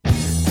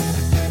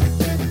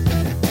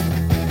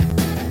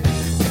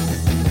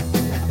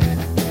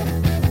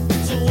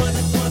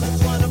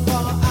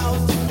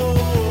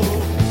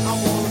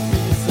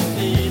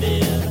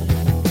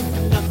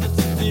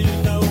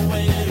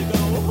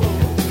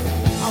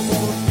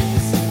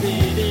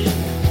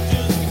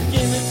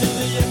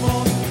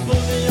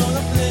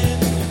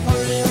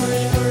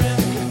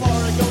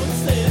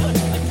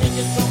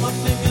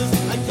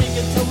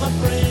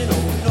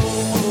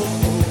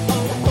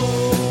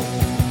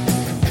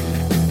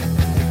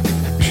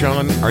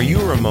Sean, are you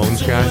a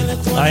Ramones guy?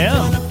 I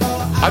am.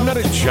 I'm not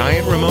a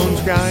giant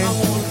Ramones guy,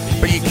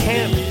 but you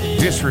can't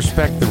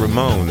disrespect the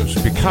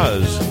Ramones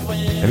because,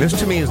 and this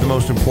to me is the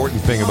most important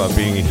thing about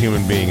being a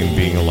human being and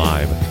being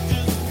alive,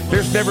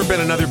 there's never been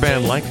another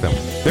band like them.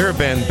 There have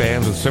been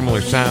bands with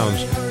similar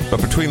sounds,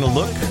 but between the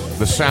look,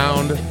 the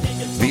sound,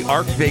 the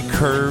arc they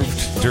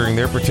curved during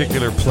their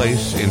particular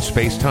place in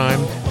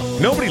space-time,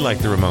 nobody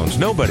liked the Ramones.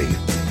 Nobody.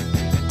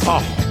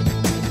 Oh.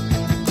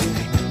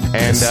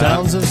 And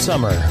Sounds of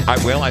Summer.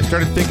 I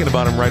started thinking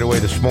about him right away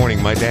this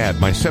morning. My dad,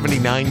 my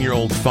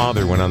 79-year-old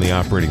father, went on the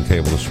operating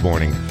table this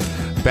morning,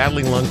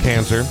 battling lung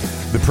cancer.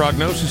 The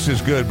prognosis is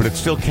good, but it's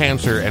still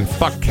cancer, and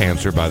fuck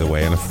cancer, by the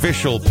way, an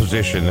official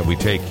position that we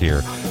take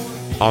here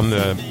on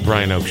the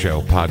Brian Oak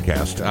Show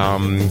podcast.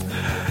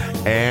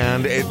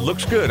 And it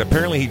looks good.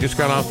 Apparently, he just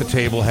got off the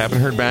table.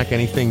 Haven't heard back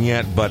anything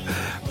yet. But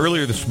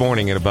earlier this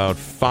morning at about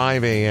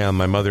 5 a.m.,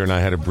 my mother and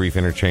I had a brief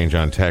interchange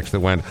on text that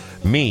went,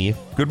 me,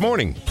 good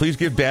morning. Please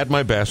give Dad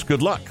my best.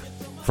 Good luck.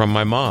 From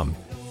my mom.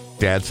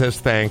 Dad says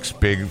thanks.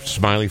 Big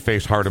smiley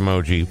face heart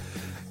emoji.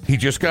 He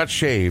just got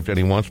shaved, and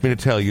he wants me to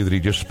tell you that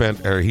he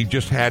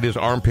just had his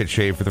armpit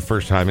shaved for the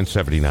first time in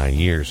 79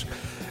 years.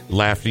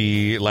 Laughter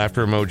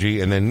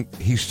emoji, and then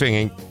he's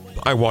singing,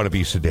 I want to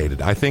be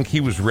sedated. I think he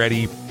was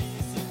ready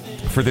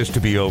for this to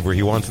be over.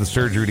 He wants the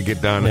surgery to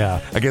get done.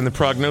 Yeah. Again, the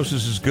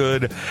prognosis is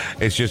good.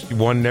 It's just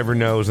one never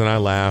knows. And I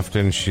laughed,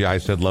 and I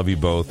said, love you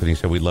both. And he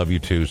said, we love you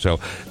too. So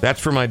that's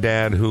for my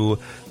dad, who,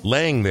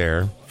 laying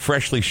there,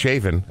 freshly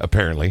shaven,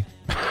 apparently,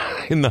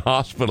 in the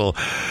hospital,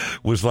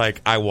 was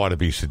like, I want to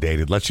be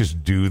sedated. Let's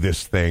just do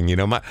this thing. You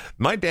know,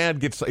 my dad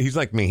he's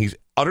like me. He's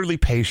utterly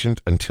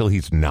patient until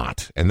he's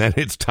not. And then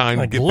it's time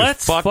to get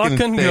this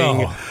fucking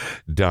thing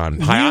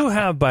done. You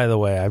have, by the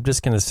way, I'm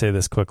just going to say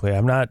this quickly.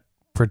 I'm not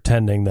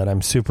pretending that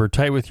I'm super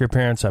tight with your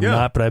parents. I'm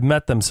not, but I've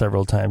met them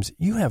several times.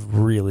 You have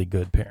really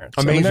good parents.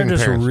 Amazing they're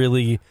just parents.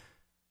 Really,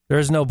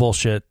 there's no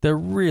bullshit. They're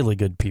really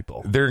good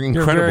people. They're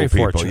incredible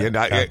people. Fortunate.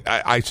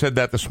 I said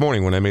that this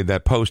morning when I made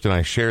that post, and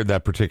I shared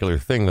that particular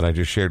thing that I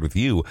just shared with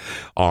you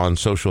on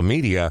social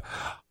media.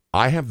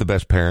 I have the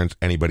best parents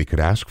anybody could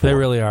ask for. They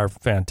really are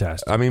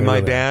fantastic. I mean,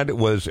 my dad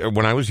was,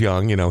 when I was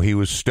young, you know, he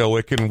was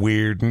stoic and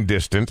weird and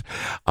distant.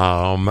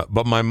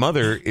 But my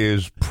mother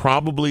is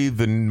probably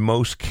the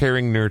most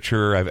caring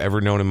nurturer I've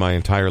ever known in my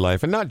entire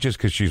life. And not just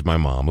because she's my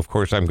mom. Of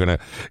course, I'm going to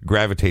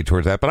gravitate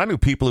towards that. But I knew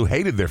people who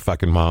hated their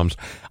fucking moms.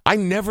 I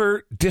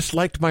never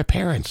disliked my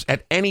parents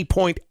at any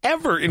point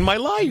ever in my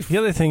life. The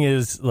other thing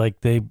is, like,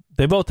 they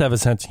both have a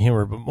sense of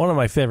humor. But one of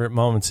my favorite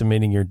moments in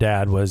meeting your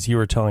dad was you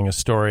were telling a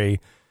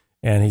story,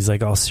 and he's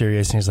like all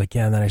serious, and he's like,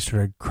 yeah, and then I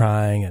started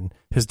crying, and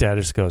his dad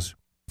just goes,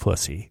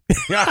 pussy.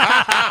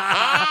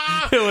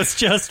 It was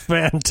just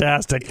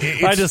fantastic.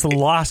 I just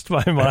lost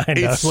my mind.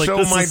 I was like,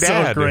 this is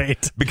so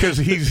great. Because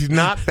he's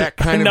not that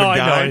kind of a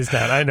guy.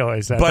 I know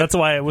he's not. But that's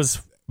why it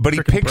was. But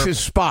he picks his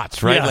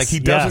spots, right? Yes, like, he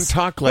doesn't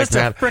talk like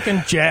that. That's a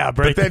freaking jab,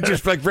 right? But then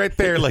just like right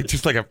there, like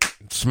just like a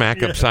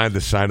smack upside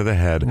the side of the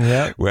head.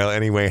 Yep. Well,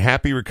 anyway,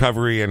 happy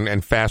recovery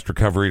and fast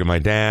recovery to my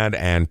dad,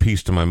 and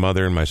peace to my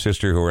mother and my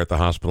sister who are at the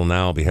hospital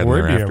now. I'll be heading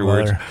there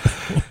afterwards.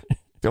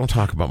 Don't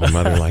talk about my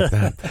mother like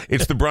that.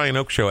 It's the Brian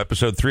Oak Show,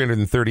 episode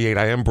 338.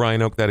 I am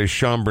Brian Oak. That is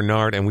Sean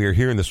Bernard, and we are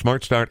here in the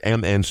Smart Start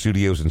MN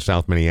studios in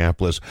South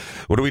Minneapolis.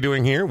 What are we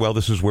doing here? Well,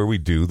 this is where we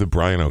do the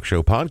Brian Oak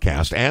Show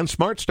podcast, and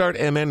Smart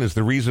Start MN is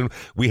the reason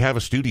we have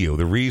a studio,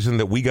 the reason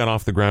that we got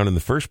off the ground in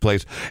the first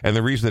place, and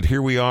the reason that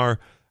here we are.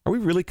 Are we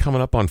really coming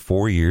up on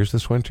 4 years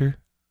this winter?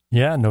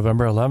 Yeah,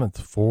 November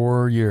 11th,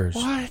 4 years.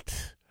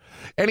 What?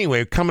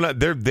 Anyway, coming up,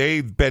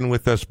 they've been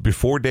with us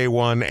before day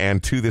one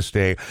and to this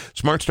day.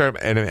 Smart Start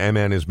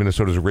MN is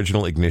Minnesota's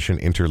original ignition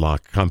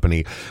interlock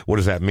company. What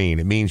does that mean?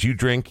 It means you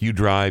drink, you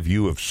drive,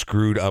 you have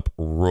screwed up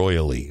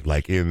royally,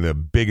 like in the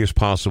biggest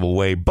possible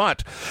way.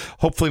 But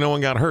hopefully no one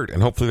got hurt,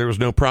 and hopefully there was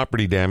no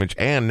property damage.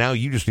 And now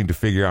you just need to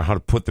figure out how to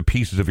put the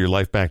pieces of your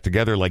life back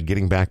together, like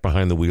getting back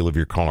behind the wheel of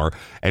your car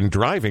and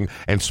driving.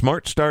 And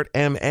Smart Start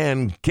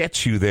MN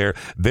gets you there.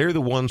 They're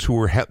the ones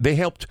who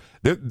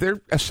they're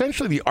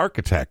essentially the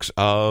architects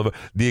of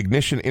the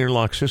ignition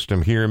interlock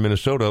system here in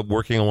Minnesota,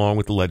 working along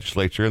with the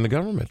legislature and the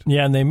government.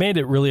 Yeah, and they made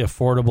it really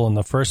affordable in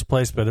the first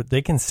place, but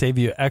they can save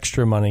you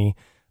extra money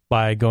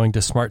by going to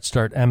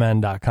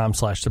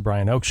smartstartmn.com/The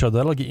Brian Oak Show.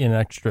 That'll get you an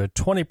extra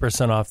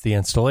 20% off the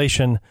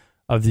installation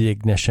of the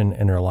ignition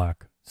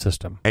interlock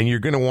system. And you're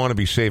going to want to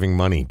be saving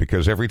money,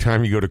 because every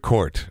time you go to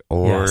court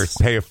or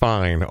pay a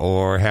fine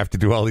or have to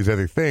do all these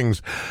other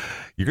things,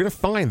 you're going to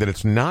find that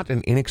it's not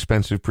an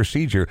inexpensive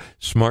procedure.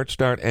 Smart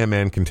Start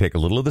MN can take a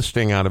little of the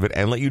sting out of it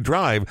and let you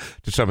drive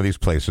to some of these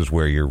places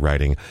where you're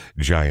writing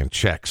giant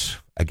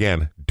checks.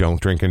 Again, don't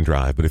drink and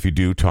drive. But if you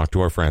do, talk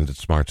to our friends at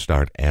Smart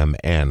Start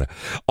MN.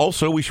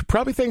 Also, we should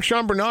probably thank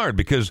Sean Bernard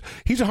because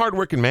he's a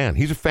hardworking man.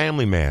 He's a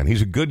family man.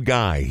 He's a good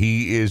guy.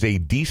 He is a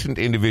decent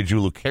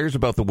individual who cares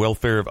about the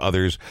welfare of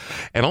others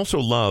and also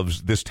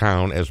loves this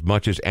town as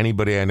much as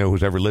anybody I know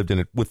who's ever lived in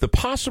it, with the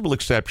possible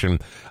exception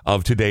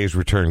of today's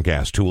return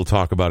guest, who we'll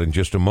talk about in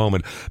just a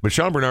moment. But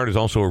Sean Bernard is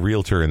also a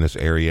realtor in this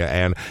area,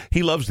 and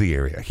he loves the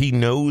area. He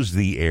knows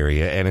the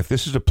area, and if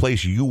this is a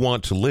place you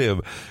want to live,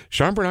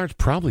 Sean Bernard's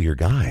probably your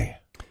guy.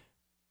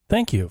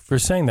 Thank you for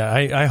saying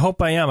that. I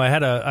hope I am.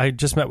 I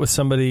just met with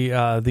somebody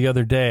the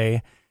other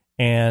day,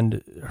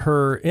 and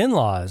her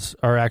in-laws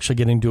are actually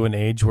getting to an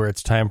age where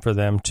it's time for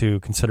them to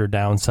consider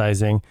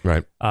downsizing.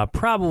 Right.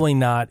 Probably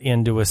not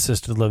into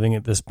assisted living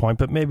at this point,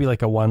 but maybe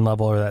like a one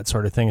level or that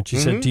sort of thing. And she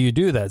said, "Do you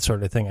do that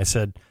sort of thing?" I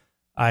said,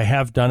 "I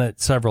have done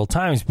it several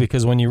times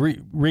because when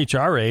you reach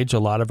our age, a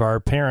lot of our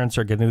parents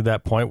are getting to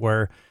that point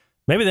where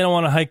maybe they don't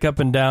want to hike up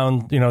and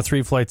down,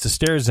 3 flights of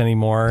stairs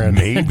anymore and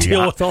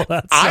deal with all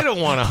that stuff. I don't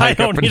want to hike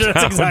up and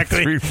down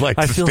 3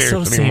 flights of stairs I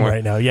feel so seen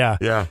right now. Yeah.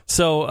 Yeah.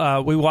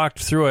 So we walked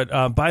through it.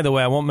 By the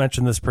way, I won't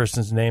mention this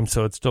person's name,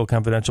 so it's still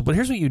confidential. But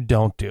here's what you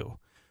don't do.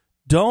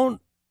 Don't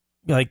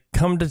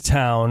come to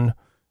town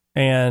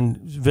and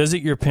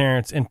visit your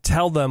parents and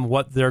tell them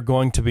what they're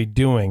going to be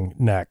doing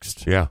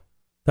next. Yeah.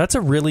 That's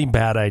a really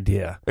bad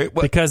idea.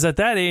 Because at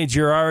that age,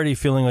 you're already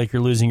feeling like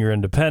you're losing your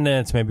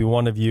independence. Maybe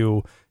one of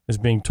you is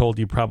being told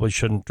you probably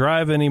shouldn't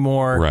drive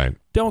anymore. Right.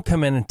 Don't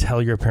come in and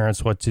tell your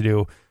parents what to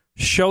do.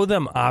 Show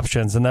them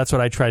options, and that's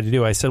what I tried to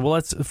do. I said, well,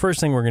 the first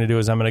thing we're going to do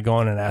is I'm going to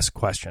go in and ask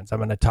questions. I'm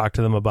going to talk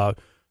to them about,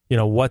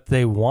 what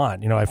they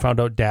want. I found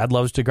out Dad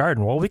loves to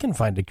garden. Well, we can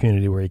find a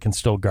community where he can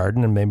still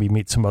garden and maybe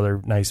meet some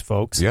other nice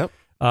folks. Yep.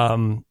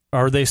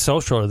 Are they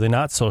social? Are they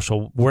not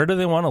social? Where do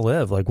they want to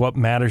live? What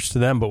matters to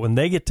them? But when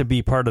they get to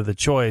be part of the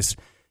choice,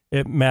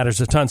 it matters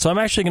a ton. So I'm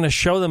actually going to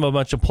show them a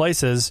bunch of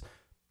places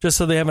just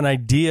so they have an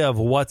idea of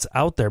what's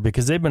out there,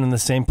 because they've been in the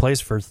same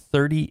place for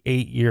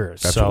 38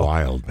 years. That's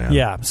wild, man.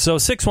 Yeah. So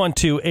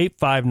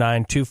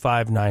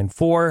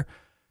 612-859-2594.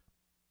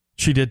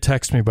 She did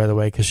text me, by the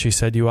way, because she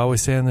said, you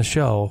always say on the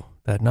show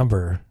that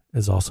number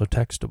is also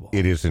textable.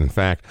 It is, in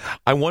fact.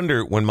 I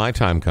wonder, when my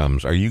time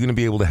comes, are you going to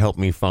be able to help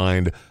me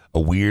find a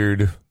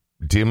weird,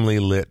 dimly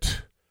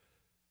lit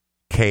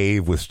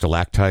cave with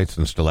stalactites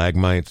and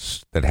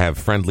stalagmites that have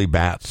friendly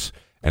bats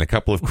and a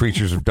couple of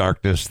creatures of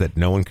darkness that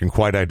no one can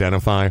quite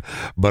identify,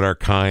 but are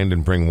kind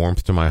and bring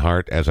warmth to my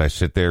heart as I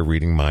sit there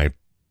reading my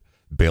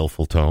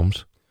baleful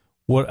tomes?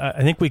 What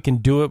I think we can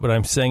do it. What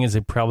I'm saying is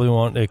they probably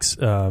won't accept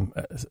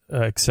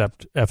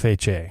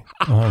FHA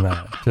on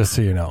that, just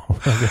so you know.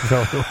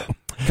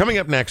 Coming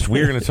up next,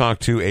 we're going to talk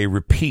to a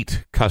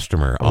repeat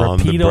customer on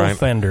repeat the Brian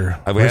offender.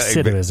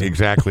 Recidivism.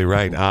 Exactly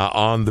right.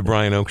 On the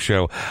Brian Oak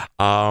Show.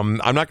 I'm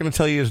not going to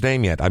tell you his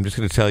name yet. I'm just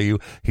going to tell you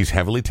he's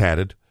heavily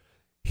tatted.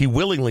 He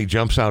willingly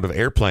jumps out of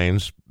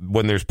airplanes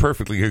when there's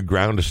perfectly good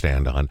ground to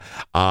stand on.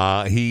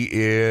 He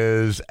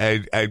is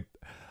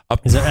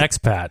he's an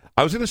expat.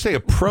 I was going to say a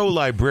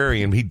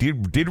pro-librarian. He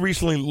did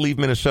recently leave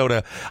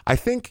Minnesota. I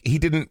think he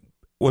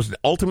wasn't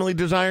ultimately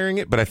desiring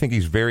it, but I think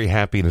he's very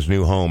happy in his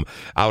new home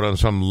out on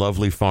some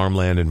lovely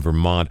farmland in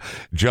Vermont.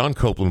 Jon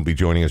Copeland will be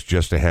joining us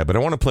just ahead, but I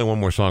want to play one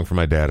more song for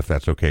my dad, if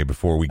that's okay,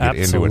 before we get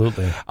into it.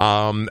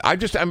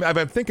 I've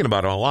been thinking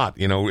about it a lot,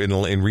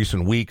 in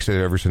recent weeks,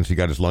 ever since he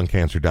got his lung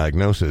cancer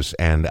diagnosis,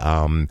 and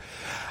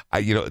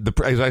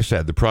as I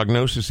said, the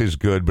prognosis is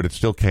good, but it's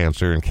still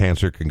cancer, and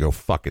cancer can go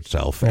fuck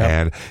itself. Yep.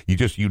 And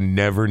you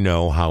never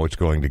know how it's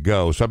going to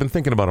go. So I've been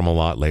thinking about him a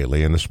lot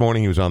lately. And this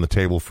morning he was on the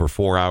table for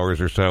 4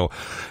 hours or so.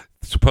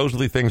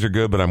 Supposedly things are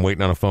good, but I'm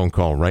waiting on a phone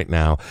call right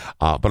now.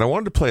 But I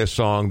wanted to play a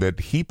song that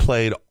he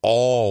played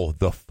all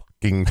the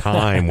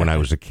time when I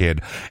was a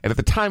kid, and at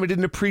the time I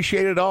didn't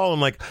appreciate it at all.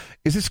 I'm like,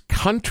 is this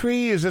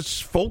country? Is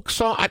this folk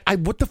song?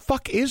 What the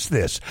fuck is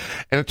this?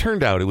 And it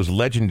turned out it was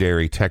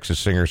legendary Texas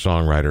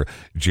singer-songwriter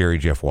Jerry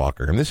Jeff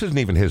Walker, and this isn't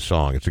even his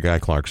song. It's a Guy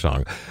Clark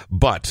song.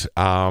 But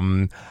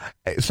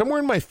somewhere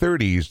in my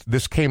 30s,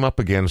 this came up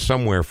again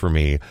somewhere for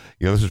me.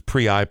 This is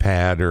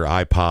pre-iPad or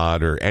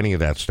iPod or any of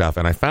that stuff,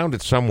 and I found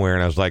it somewhere,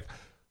 and I was like,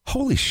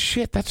 holy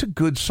shit, that's a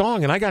good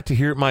song, and I got to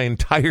hear it my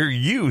entire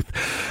youth.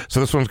 So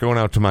this one's going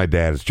out to my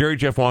dad. It's Jerry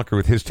Jeff Walker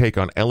with his take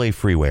on L.A.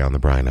 Freeway on The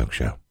Brian Oak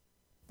Show.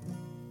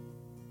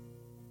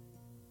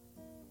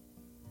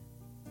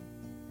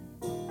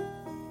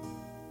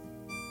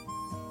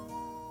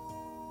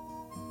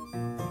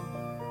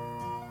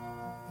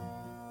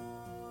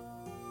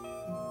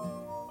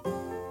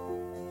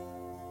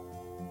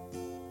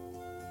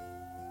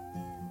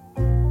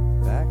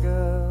 Back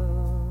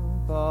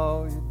up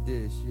all your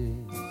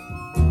dishes.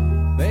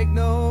 Make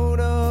note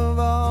of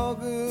all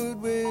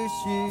good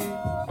wishes.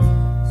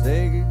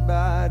 Say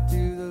goodbye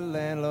to the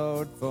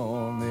landlord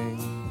for me.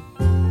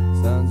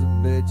 Sons of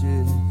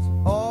bitches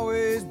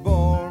always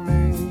bore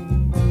me.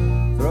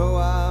 Throw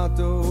out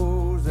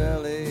those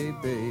LA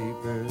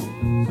papers.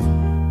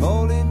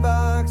 Moldy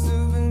box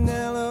of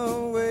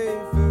vanilla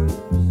wafers.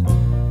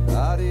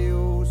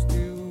 Adios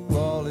to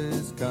all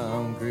this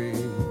concrete.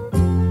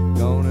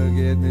 Gonna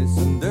get me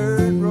some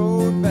dirt road.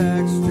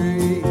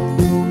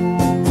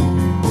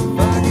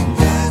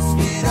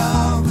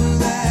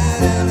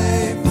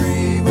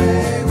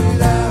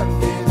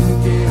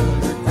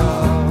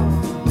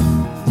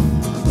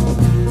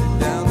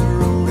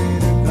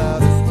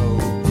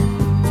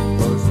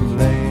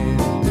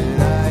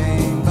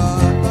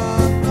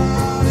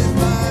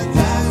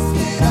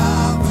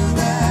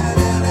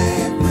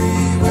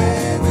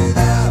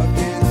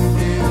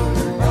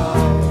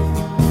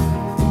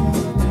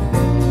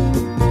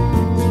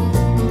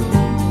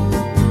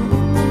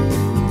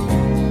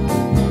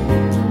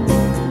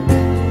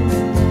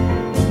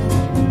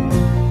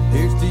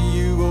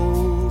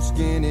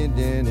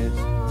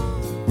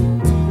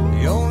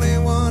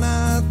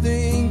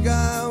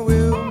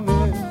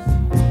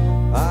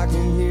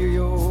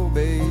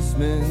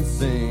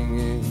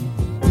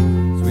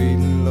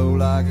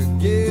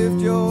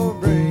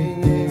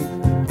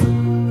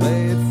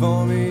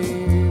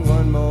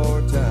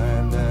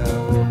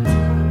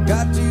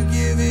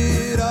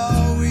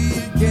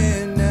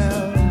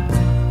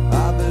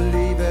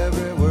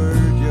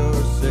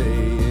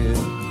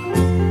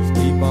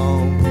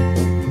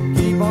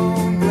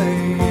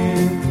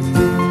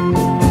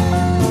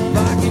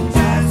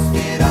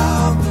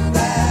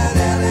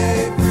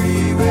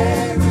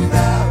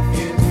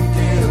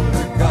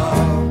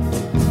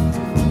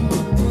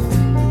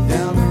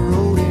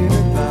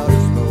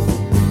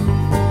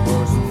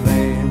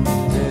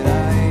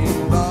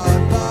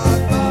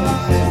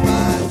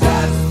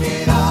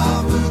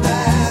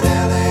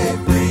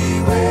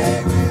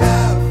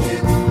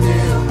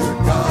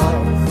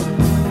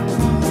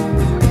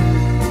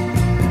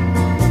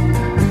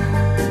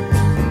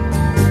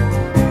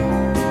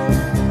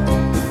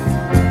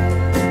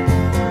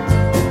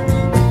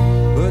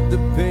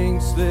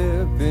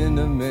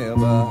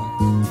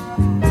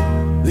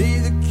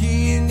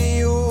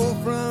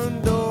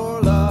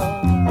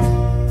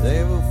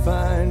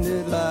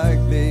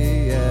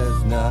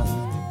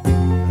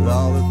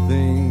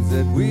 things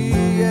that we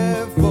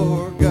have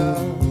forgot.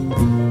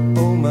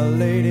 Oh, my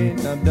lady,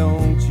 now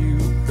don't you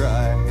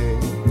cry.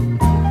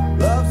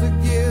 Love's a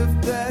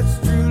gift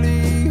that's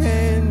truly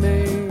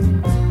handmade.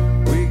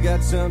 We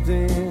got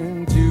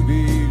something to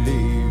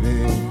believe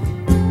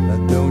in.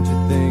 Now don't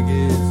you think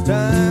it's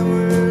time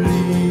we're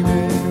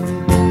leaving?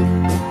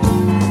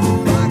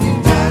 I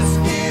can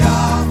just get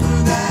off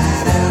of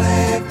that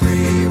LA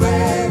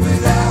freeway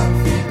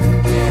without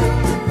getting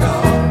killed or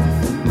caught.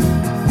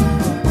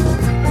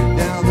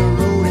 Down the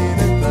road in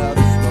a cloud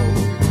of smoke,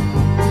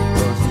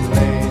 for some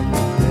land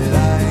that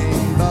I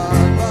ain't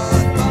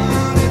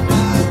bought. If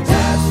I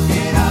just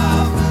get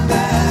off of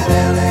that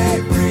LA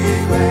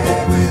freeway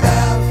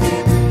without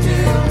getting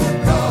killed or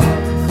caught.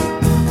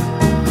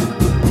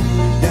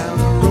 Down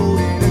the road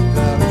in a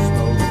cloud of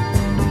smoke,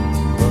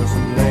 for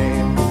some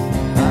land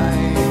I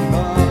ain't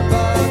bought.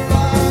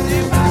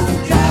 If I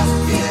could just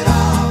get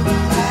off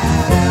of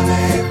that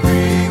LA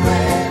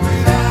freeway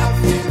without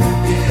getting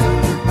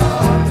killed or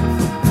caught.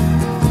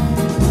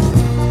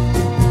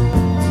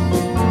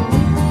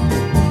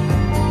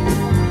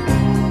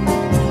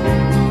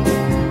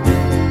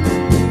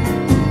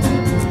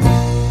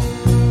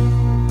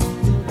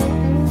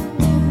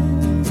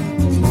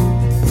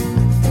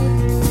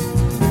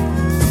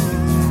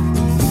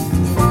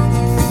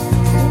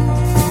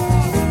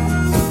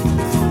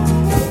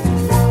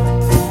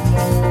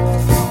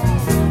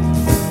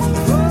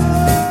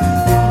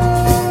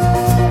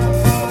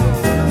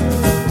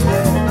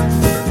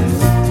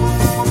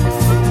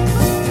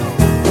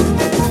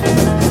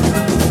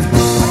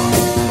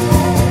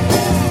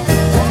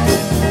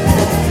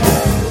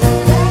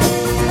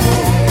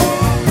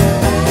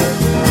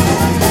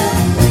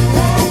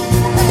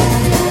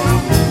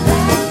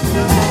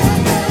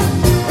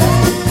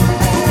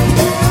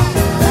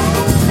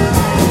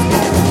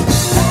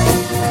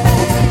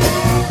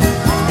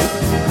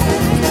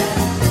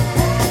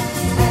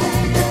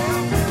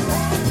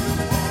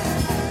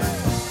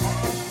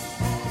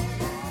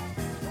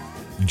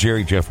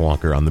 Jerry Jeff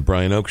Walker on the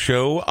Brian Oak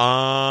Show.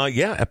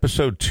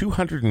 Episode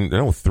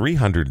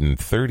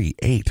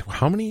 338.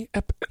 How many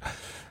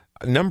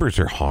numbers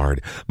are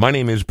hard? My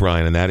name is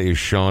Brian, and that is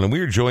Sean, and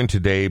we are joined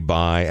today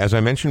by, as I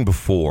mentioned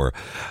before,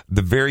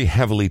 the very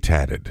heavily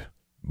tatted,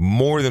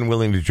 more than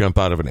willing to jump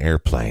out of an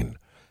airplane,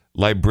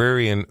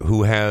 librarian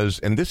who has,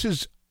 and this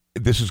is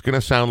going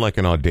to sound like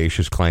an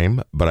audacious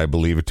claim, but I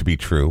believe it to be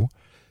true.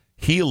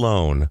 He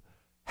alone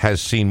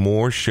has seen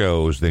more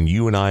shows than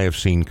you and I have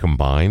seen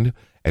combined.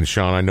 And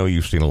Sean, I know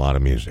you've seen a lot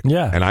of music.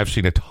 Yeah. And I've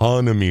seen a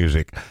ton of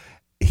music.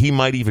 He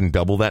might even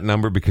double that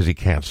number because he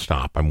can't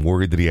stop. I'm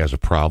worried that he has a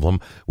problem.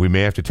 We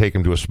may have to take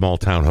him to a small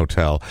town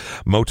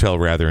motel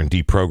rather, and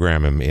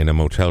deprogram him in a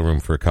motel room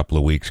for a couple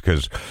of weeks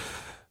because,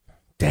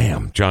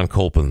 damn, Jon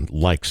Copeland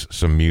likes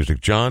some music.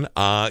 John,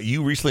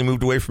 you recently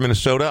moved away from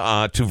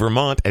Minnesota to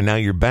Vermont, and now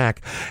you're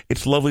back.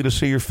 It's lovely to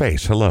see your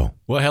face. Hello.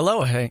 Well,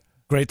 hello. Hey,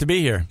 great to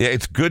be here. Yeah,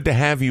 it's good to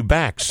have you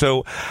back.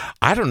 So,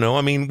 I don't know.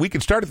 I mean, we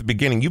could start at the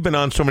beginning. You've been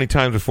on so many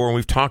times before, and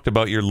we've talked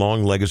about your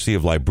long legacy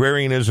of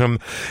librarianism,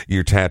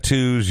 your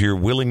tattoos, your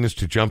willingness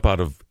to jump out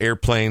of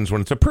airplanes.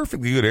 When it's a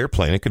perfectly good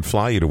airplane, it could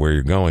fly you to where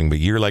you're going, but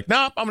you're like,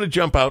 nope, I'm going to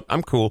jump out.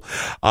 I'm cool.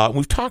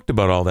 We've talked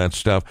about all that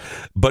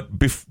stuff, but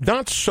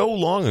not so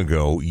long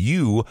ago,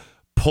 you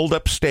pulled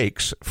up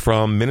stakes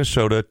from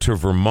Minnesota to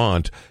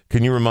Vermont.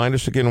 Can you remind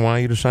us again why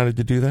you decided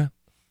to do that?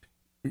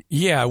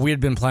 Yeah, we had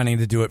been planning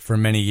to do it for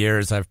many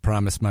years. I've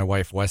promised my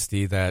wife,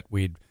 Westy, that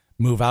we'd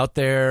move out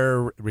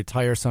there,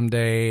 retire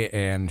someday,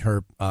 and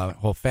her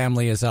whole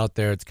family is out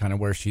there. It's kind of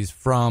where she's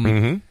from.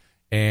 Mm-hmm.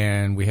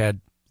 And we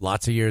had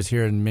lots of years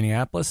here in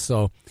Minneapolis,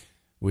 so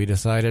we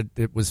decided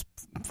it was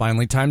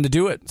finally time to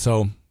do it.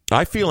 So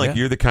I feel like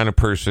you're the kind of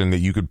person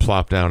that you could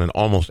plop down in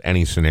almost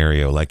any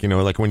scenario. Like, you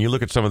know, like when you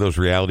look at some of those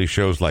reality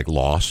shows like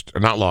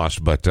not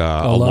Lost, but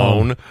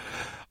Alone.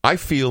 I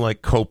feel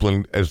like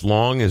Copeland, as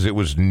long as it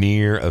was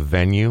near a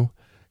venue,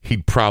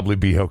 he'd probably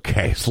be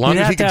okay. As long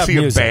as he can see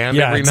music. A band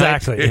every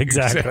night.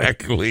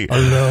 Exactly.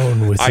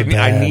 Alone with a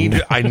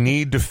band. I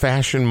need to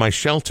fashion my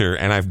shelter,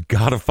 and I've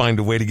got to find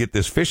a way to get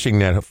this fishing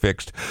net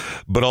fixed.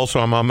 But also,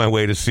 I'm on my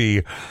way to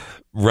see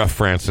Rough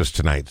Francis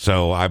tonight.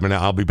 So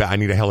I'll be back. I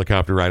need a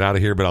helicopter ride out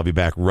of here, but I'll be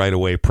back right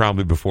away,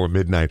 probably before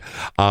midnight.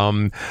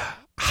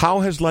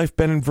 How has life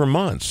been in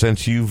Vermont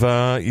since you've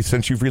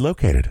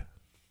relocated?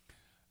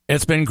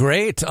 it's been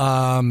great.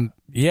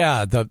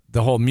 The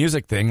whole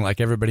music thing,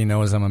 like everybody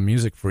knows, I'm a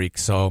music freak.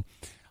 So,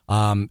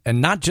 and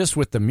not just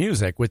with the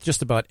music, with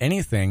just about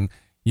anything,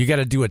 you got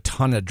to do a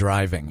ton of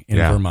driving in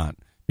Vermont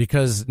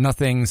because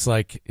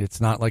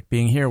it's not like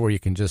being here where you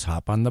can just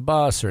hop on the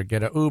bus or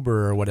get an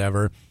Uber or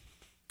whatever.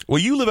 Well,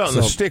 you live out in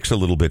the sticks a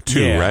little bit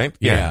too, right?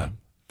 Yeah.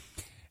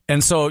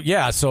 And so,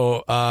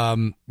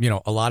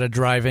 a lot of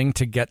driving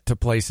to get to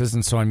places.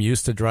 And so I'm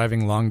used to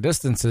driving long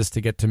distances to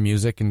get to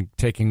music and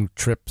taking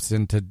trips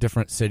into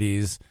different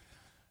cities,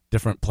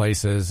 different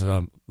places,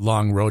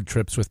 long road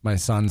trips with my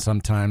son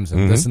sometimes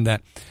and this and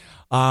that.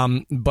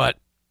 But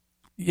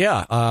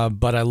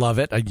I love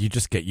it. You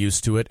just get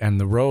used to it. And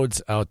the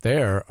roads out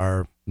there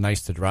are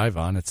nice to drive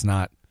on. It's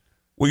not.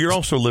 Well, you're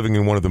also living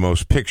in one of the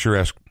most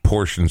picturesque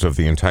portions of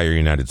the entire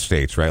United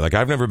States, right? Like,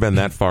 I've never been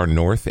that far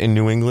north in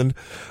New England,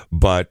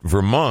 but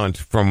Vermont,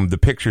 from the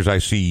pictures I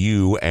see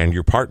you and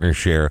your partner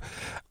share,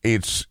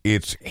 it's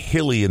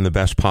hilly in the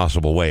best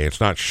possible way.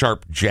 It's not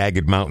sharp,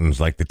 jagged mountains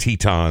like the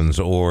Tetons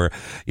or,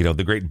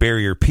 the Great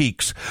Barrier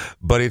Peaks,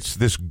 but it's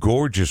this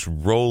gorgeous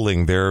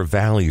rolling. There are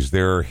valleys,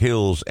 there are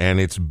hills, and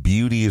it's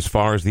beauty as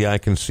far as the eye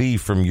can see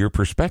from your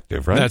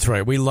perspective, right? That's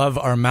right. We love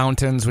our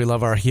mountains. We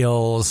love our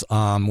hills.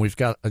 We've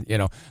got,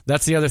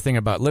 that's the other thing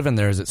about living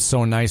there is it's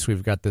so nice.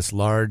 We've got this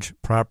large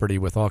property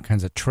with all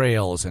kinds of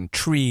trails and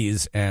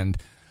trees and,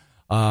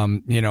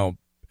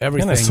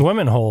 everything. And the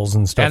swimming holes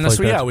and stuff like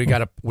that. Yeah, we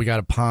got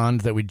a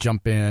pond that we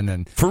jump in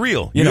and for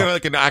real. You got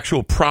like an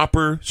actual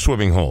proper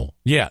swimming hole.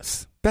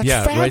 Yes. That's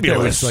fabulous. Right there.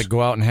 We just like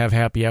go out and have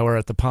happy hour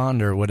at the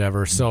pond or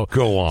whatever. So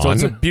go on. So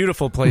it's a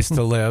beautiful place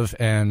to live,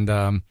 and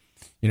the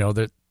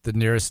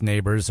nearest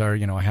neighbors are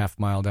a half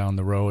mile down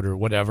the road or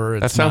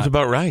whatever. That sounds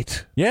about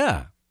right.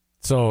 Yeah.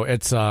 So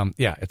it's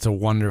it's a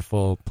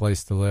wonderful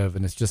place to live,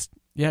 and it's just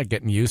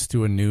getting used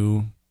to a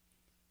new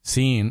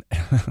scene.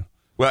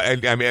 Well,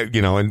 I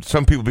mean, and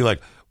some people be like,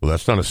 well,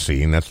 that's not a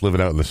scene. That's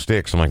living out in the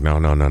sticks. I'm like,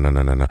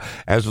 no.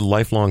 As a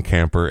lifelong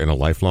camper and a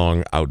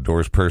lifelong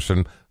outdoors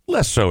person,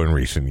 less so in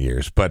recent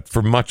years, but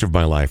for much of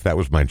my life, that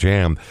was my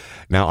jam.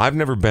 Now, I've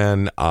never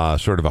been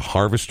sort of a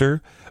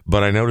harvester,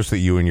 but I noticed that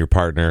you and your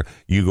partner,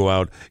 you go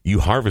out, you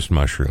harvest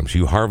mushrooms,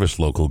 you harvest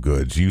local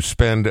goods, you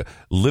spend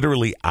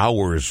literally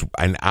hours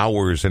and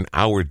hours and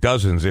hours,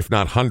 dozens, if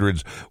not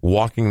hundreds,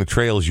 walking the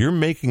trails. You're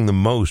making the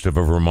most of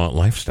a Vermont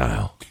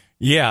lifestyle.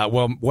 Yeah,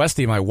 well,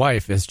 Westy, my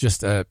wife, is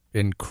just an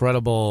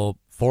incredible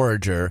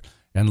forager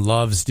and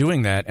loves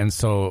doing that, and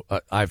so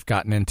I've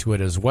gotten into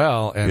it as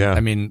well. And I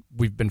mean,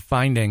 we've been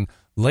finding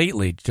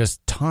lately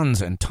just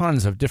tons and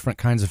tons of different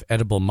kinds of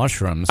edible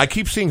mushrooms. I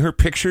keep seeing her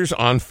pictures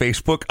on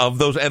Facebook of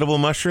those edible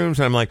mushrooms,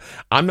 and I'm like,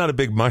 I'm not a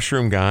big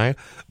mushroom guy,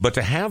 but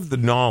to have the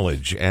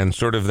knowledge and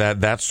sort of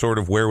that sort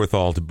of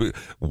wherewithal to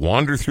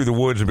wander through the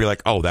woods and be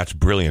like, oh, that's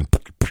brilliant.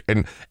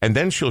 And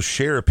then she'll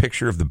share a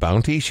picture of the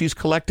bounty she's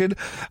collected.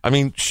 I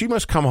mean, she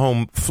must come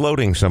home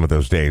floating some of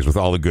those days with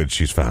all the goods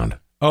she's found.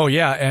 Oh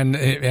yeah,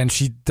 and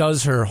she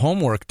does her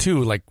homework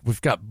too. Like, we've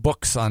got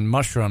books on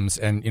mushrooms,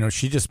 and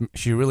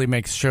she really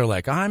makes sure,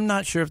 like, I'm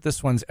not sure if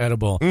this one's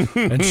edible,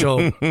 and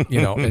she'll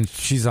and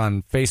she's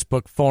on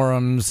Facebook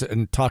forums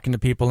and talking to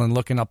people and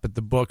looking up at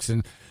the books,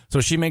 and so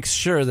she makes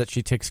sure that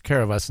she takes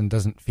care of us and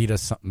doesn't feed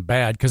us something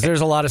bad, because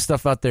there's a lot of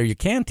stuff out there you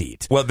can't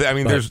eat. Well, I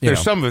mean,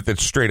 there's some of it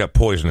that's straight up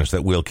poisonous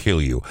that will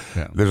kill you.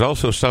 Yeah. There's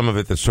also some of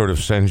it that sort of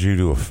sends you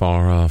to a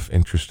far off,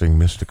 interesting,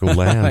 mystical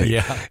land.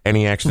 Yeah.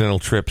 Any accidental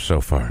trips so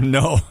far?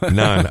 No.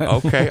 None.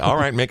 Okay. All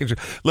right. Making sure.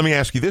 Let me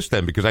ask you this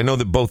then, because I know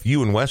that both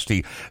you and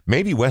Westy,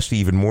 maybe Westy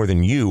even more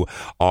than you,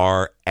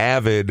 are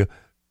avid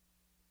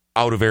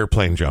out of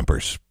airplane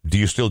jumpers. Do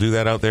you still do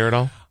that out there at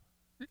all?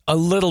 A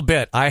little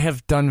bit. I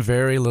have done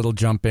very little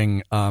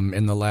jumping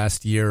in the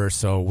last year or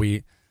so.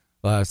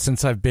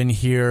 Since I've been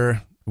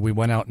here, we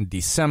went out in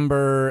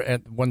December.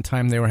 At one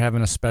time, they were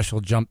having a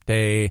special jump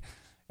day,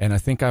 and I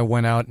think I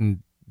went out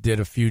and did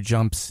a few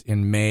jumps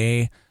in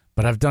May.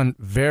 But I've done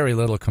very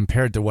little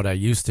compared to what I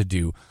used to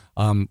do.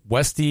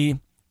 Westy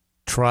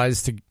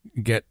tries to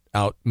get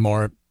out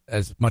more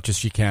as much as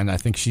she can. I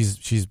think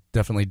she's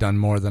definitely done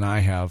more than I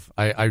have.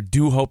 I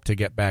do hope to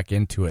get back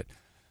into it.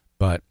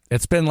 But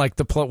it's been like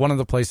one of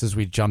the places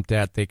we jumped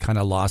at, they kind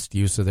of lost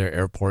use of their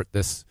airport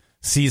this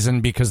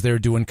season because they're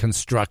doing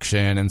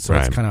construction, and so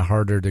It's kind of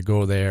harder to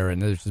go there,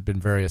 and there's been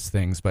various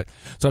things.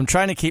 So I'm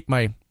trying to keep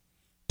my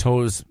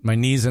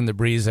knees in the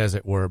breeze, as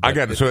it were. I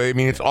got it. So I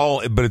mean, it's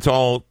all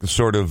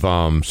sort of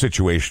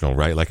situational,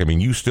 right? Like, I mean,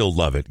 you still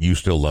love it. You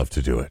still love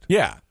to do it.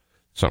 Yeah.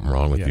 Something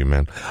wrong with you,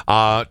 man.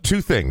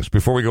 Two things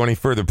before we go any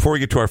further. Before we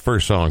get to our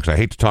first song, because I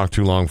hate to talk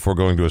too long before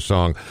going to a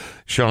song.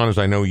 Sean, as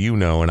I know you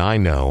know, and I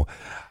know,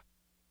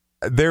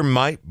 there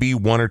might be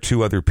one or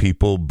two other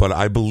people, but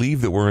I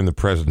believe that we're in the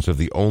presence of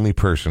the only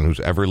person who's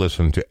ever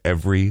listened to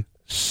every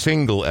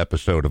single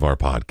episode of our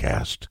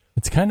podcast.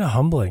 It's kind of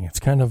humbling. It's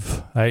kind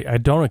of, I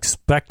don't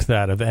expect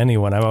that of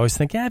anyone. I always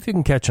think, if you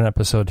can catch an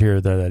episode here,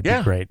 that'd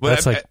be great. Well,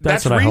 that's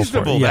what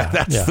reasonable. I hope for.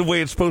 That's the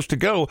way it's supposed to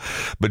go.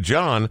 But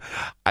John,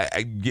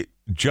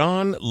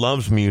 John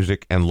loves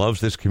music and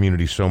loves this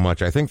community so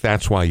much. I think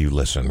that's why you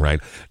listen, right?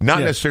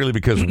 Not necessarily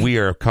because we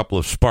are a couple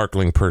of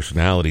sparkling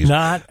personalities.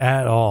 Not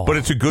at all. But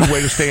it's a good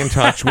way to stay in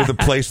touch with a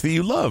place that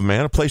you love,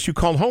 man. A place you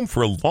called home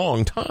for a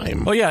long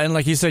time. Well, yeah, and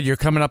like you said, you're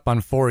coming up on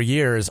 4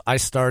 years. I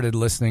started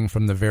listening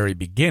from the very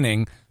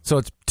beginning. So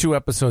it's 2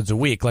 episodes a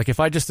week. Like, if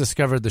I just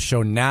discovered the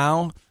show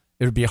now,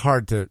 it would be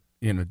hard to,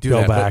 do go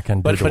that. back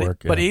and do the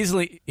work. But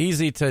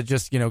easy to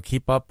just,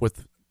 keep up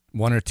with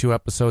 1 or 2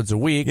 episodes a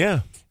week.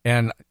 Yeah.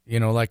 And,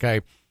 like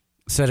I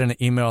said in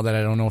an email that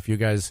I don't know if you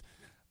guys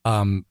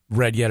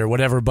read yet or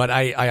whatever, but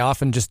I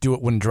often just do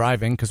it when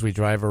driving, because we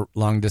drive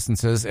long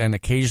distances. And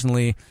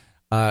occasionally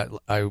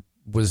I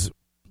was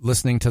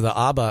listening to the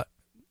ABBA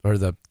or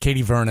the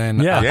Katie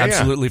Vernon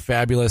absolutely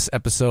fabulous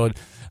episode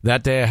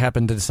that day I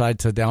happened to decide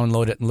to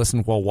download it and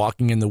listen while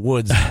walking in the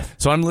woods.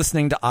 So I'm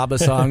listening to ABBA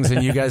songs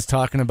and you guys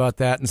talking about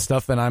that and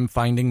stuff, and I'm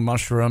finding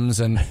mushrooms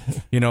and,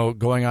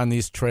 going on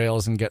these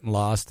trails and getting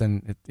lost.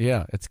 And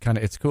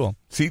it's cool.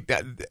 See,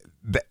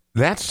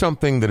 that's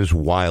something that is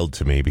wild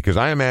to me, because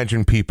I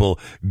imagine people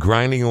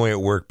grinding away at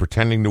work,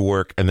 pretending to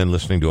work, and then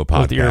listening to a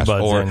podcast. With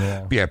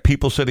earbuds or in,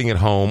 people sitting at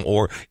home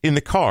or in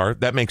the car.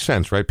 That makes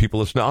sense, right? People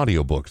listen to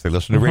audiobooks, they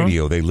listen to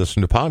radio, they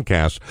listen to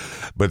podcasts.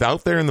 But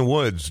out there in the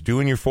woods,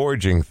 doing your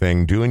foraging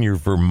thing, doing your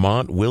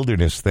Vermont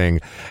wilderness thing,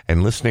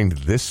 and listening to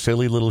this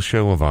silly little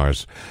show of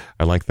ours,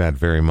 I like that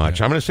very much.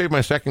 I'm going to save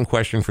my second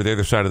question for the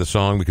other side of the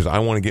song, because I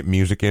want to get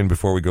music in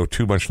before we go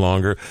too much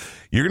longer.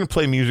 You're going to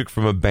play music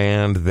from a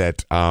band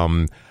that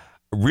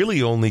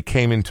really only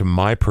came into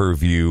my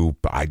purview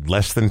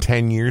less than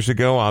 10 years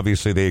ago.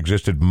 Obviously, they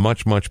existed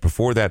much, much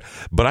before that,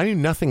 but I knew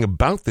nothing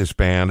about this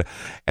band.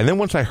 And then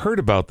once I heard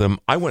about them,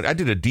 I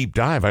did a deep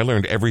dive. I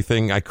learned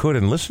everything I could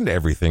and listened to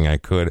everything I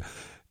could.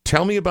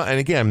 Tell me about, and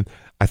again,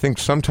 I think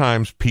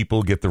sometimes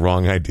people get the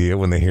wrong idea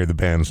when they hear the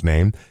band's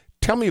name.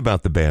 Tell me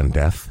about the band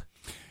Death.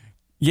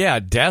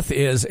 Yeah, Death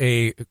is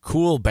a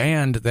cool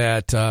band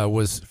that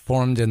was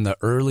formed in the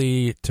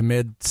early to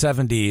mid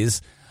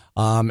 70s.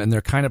 And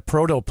they're kind of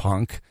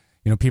proto-punk.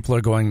 People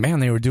are going, man,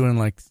 they were doing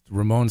like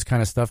Ramones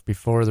kind of stuff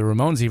before the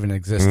Ramones even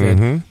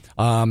existed.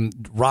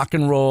 Rock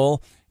and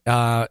roll,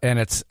 and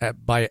it's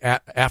by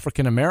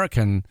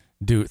African-American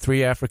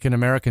three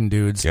African-American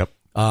dudes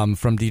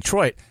from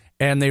Detroit.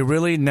 And they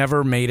really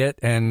never made it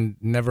and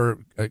never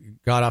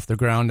got off the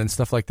ground and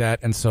stuff like that.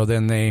 And so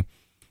then they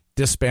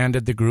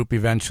disbanded the group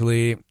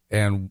eventually,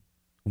 and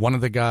one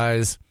of the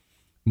guys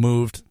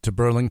moved to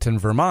Burlington,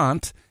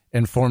 Vermont,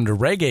 and formed a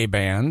reggae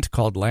band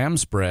called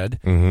Lamb's Bread,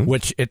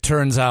 which it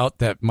turns out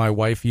that my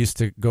wife used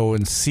to go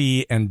and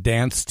see and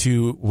dance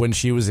to when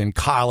she was in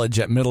college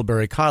at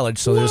Middlebury College.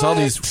 So there's all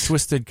these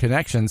twisted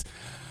connections.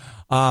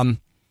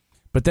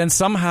 But then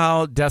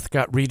somehow Death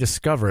got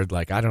rediscovered,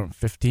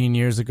 15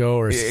 years ago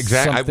or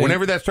something.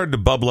 Whenever that started to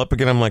bubble up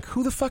again, I'm like,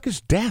 who the fuck is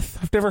Death?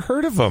 I've never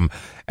heard of them.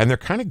 And they're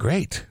kind of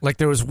great. Like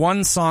there was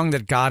one song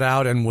that got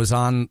out and was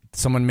on,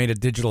 someone made a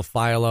digital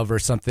file of or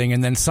something,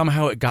 and then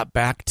somehow it got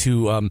back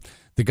to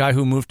the guy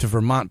who moved to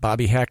Vermont,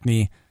 Bobby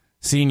Hackney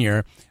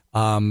Sr.,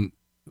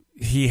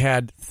 he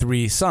had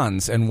 3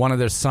 sons, and one of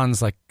their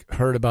sons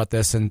heard about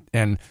this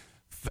and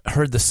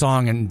heard the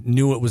song and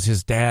knew it was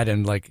his dad,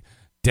 and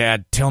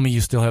Dad, tell me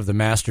you still have the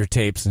master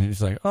tapes. And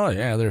he's like, oh,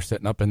 yeah, they're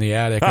sitting up in the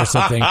attic or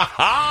something.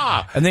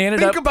 And they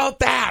ended Think about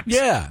that.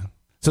 Yeah.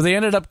 So they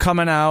ended up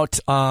coming out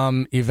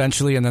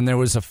eventually, and then there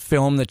was a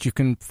film that you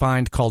can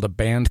find called A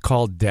Band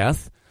Called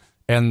Death.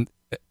 And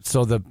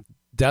so the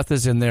Death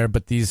is in there,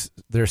 but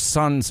their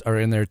sons are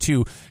in there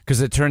too,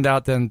 because it turned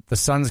out then the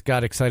sons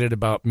got excited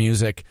about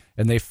music,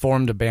 and they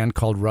formed a band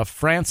called Rough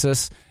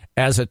Francis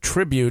as a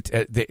tribute.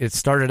 It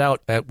started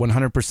out at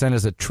 100%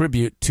 as a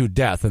tribute to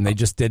Death, and they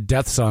just did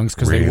Death songs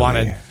because they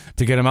wanted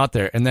to get them out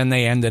there. And then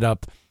they ended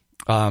up,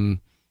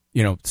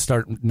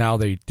 now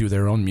they do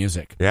their own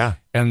music. Yeah.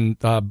 And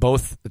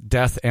both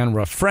Death and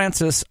Rough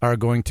Francis are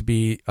going to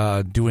be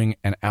doing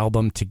an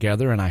album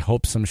together, and I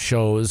hope some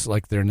shows,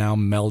 they're now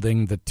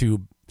melding the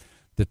two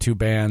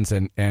bands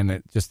and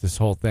just this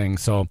whole thing.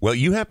 So, well,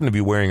 you happen to be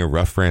wearing a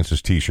Rough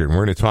Francis t-shirt, and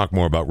we're going to talk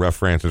more about Rough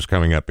Francis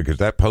coming up, because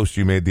that post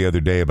you made the other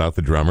day about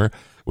the drummer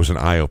was an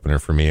eye-opener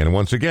for me. And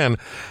once again,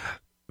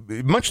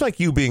 much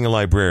like you being a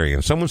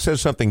librarian, someone says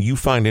something you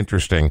find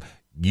interesting,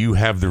 you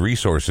have the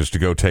resources to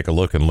go take a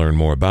look and learn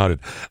more about it.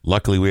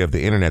 Luckily, we have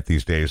the internet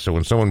these days, so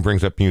when someone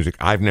brings up music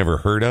I've never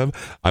heard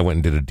of, I went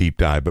and did a deep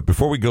dive. But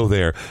before we go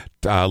there,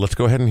 let's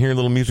go ahead and hear a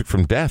little music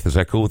from Death. Is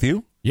that cool with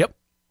you? Yep.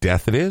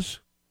 Death it is.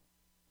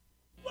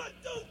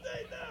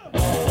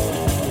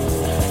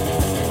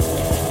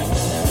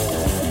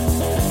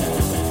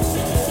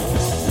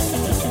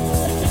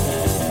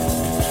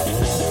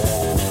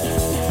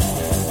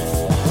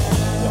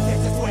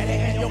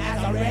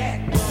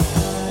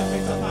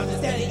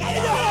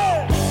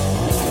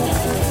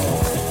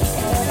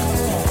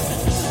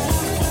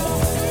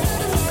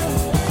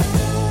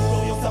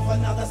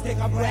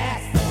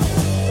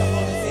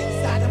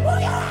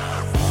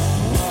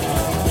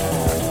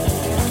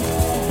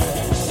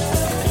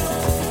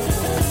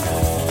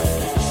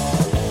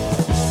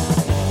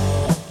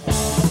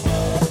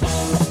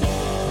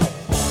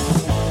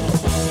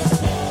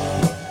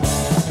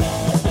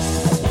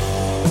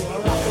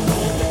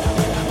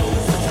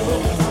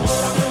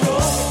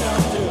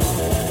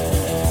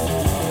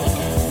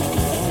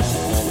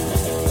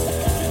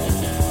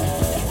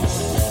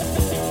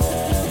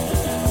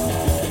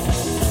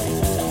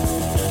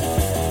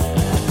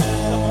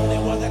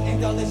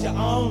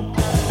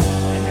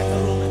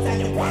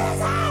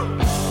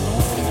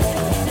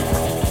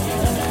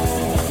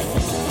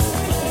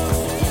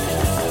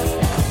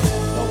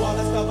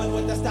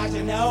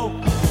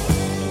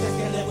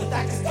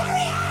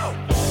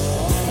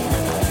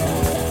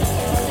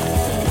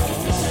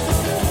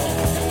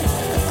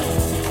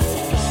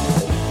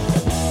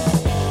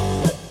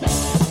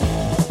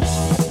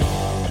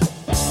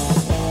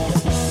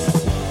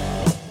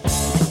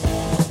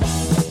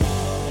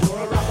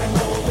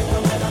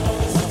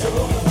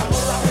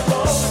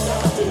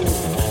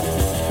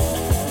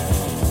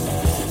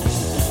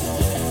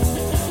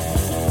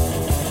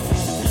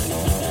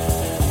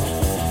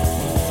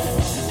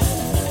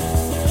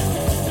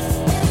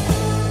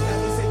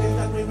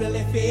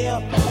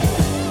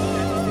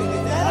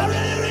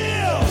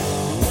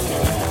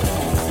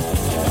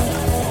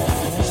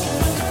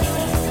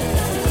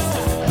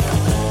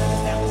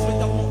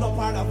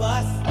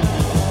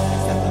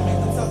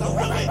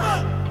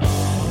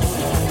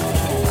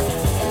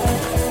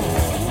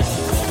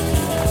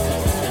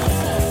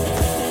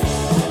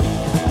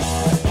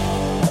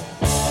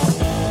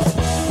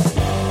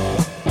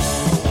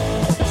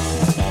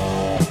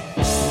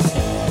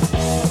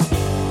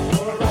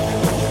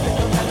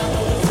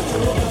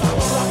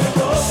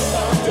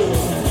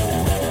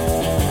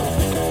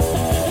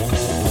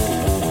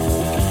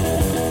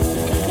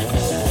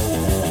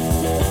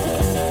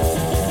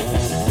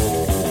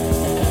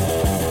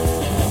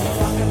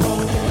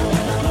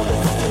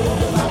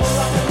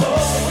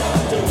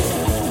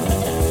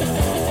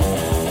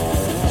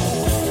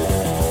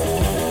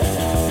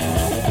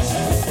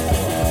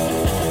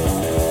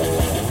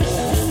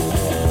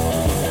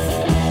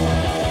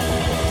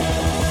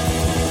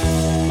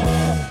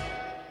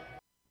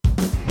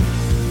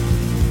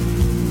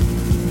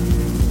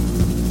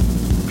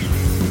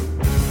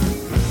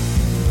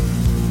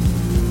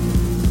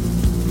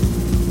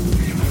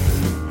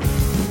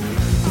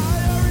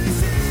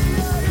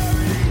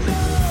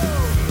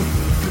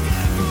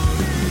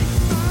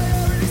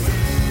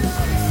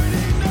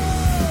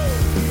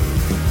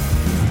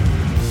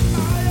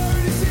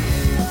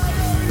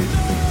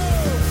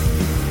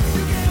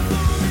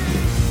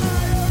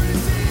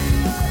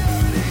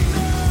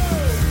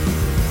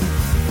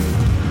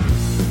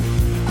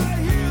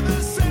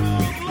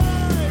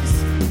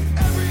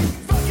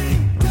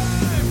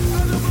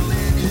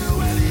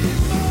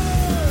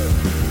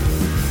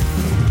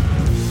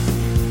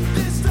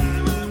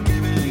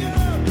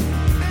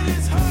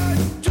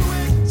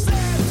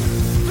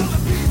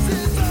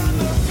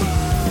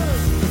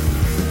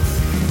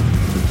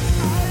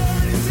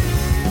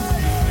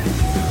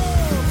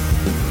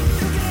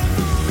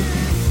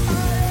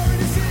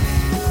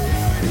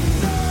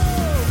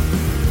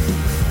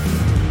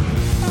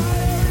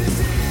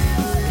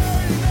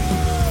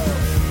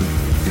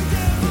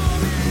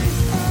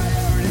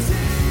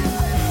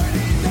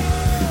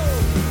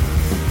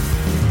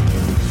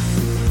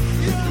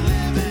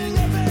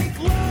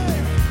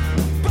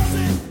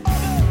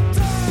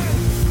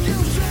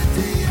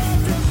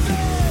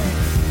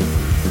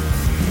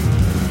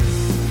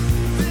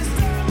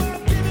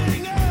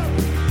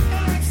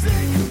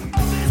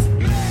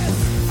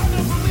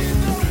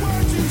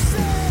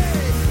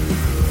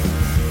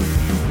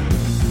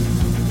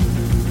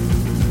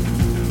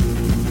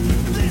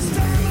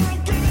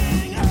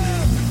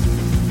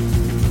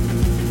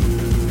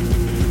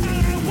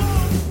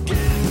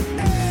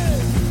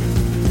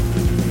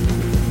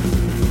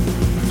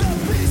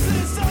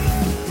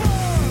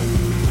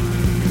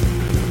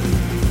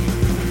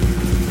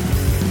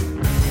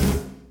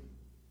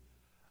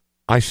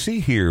 I see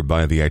here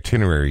by the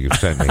itinerary you've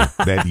sent me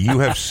that you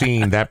have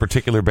seen that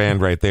particular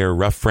band right there,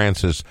 Rough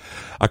Francis,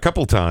 a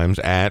couple times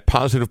at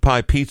Positive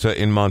Pie Pizza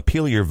in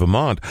Montpelier,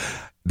 Vermont.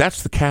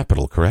 That's the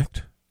capital,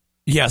 correct?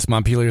 Yes,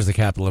 Montpelier is the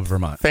capital of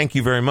Vermont. Thank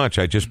you very much.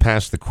 I just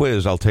passed the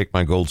quiz. I'll take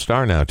my gold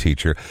star now,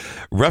 teacher.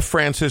 Rough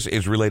Francis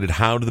is related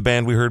how to the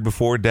band we heard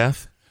before,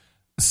 Death?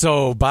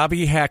 So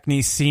Bobby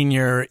Hackney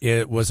Sr.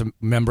 was a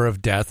member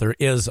of Death, or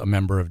is a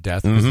member of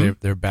Death, because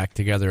they're back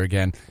together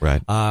again.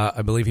 Right.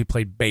 I believe he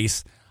played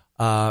bass.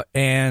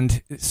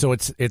 And so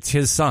it's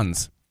his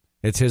sons.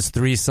 It's his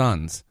 3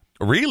 sons.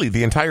 Really?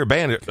 The entire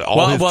band? His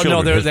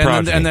children, his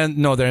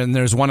then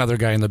there's one other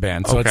guy in the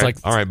band. So it's like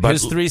all right, but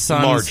his 3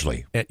 sons.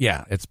 Largely.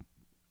 It's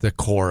the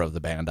core of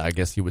the band, I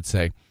guess you would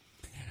say.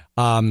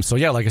 So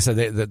yeah, like I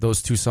said,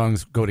 those 2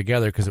 songs go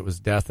together because it was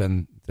Death,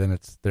 and then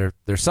it's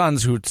their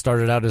sons who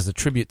started out as a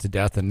tribute to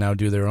Death and now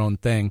do their own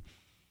thing.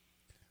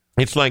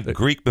 It's like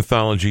Greek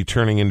mythology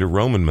turning into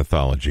Roman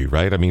mythology,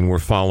 right? I mean, we're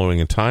following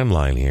a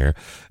timeline here,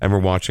 and we're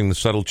watching the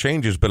subtle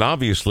changes, but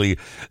obviously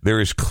there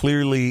is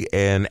clearly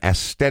an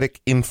aesthetic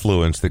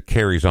influence that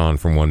carries on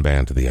from one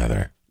band to the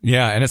other.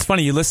 Yeah, and it's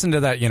funny, you listen to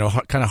that,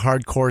 kind of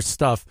hardcore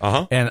stuff,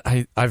 and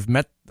I've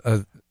met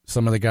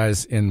some of the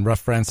guys in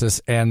Rough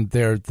Francis, and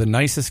they're the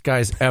nicest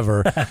guys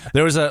ever.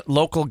 There was a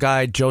local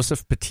guy,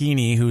 Joseph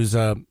Pettini, who's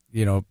a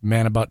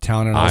man about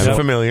town, and also I'm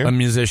familiar. A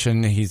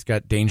musician. He's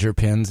got Danger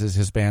Pins as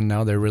his band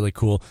now. They're really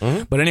cool.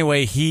 But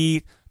anyway,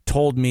 he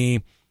told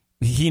me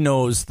he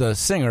knows the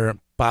singer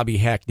Bobby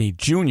Hackney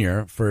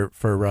Jr. for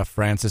Rough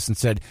Francis, and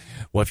said,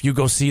 well, if you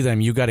go see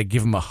them, you got to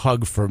give him a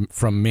hug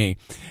from me.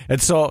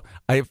 And so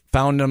I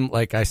found him,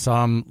 I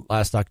saw him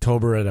last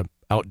October at an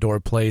outdoor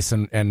place,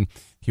 and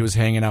he was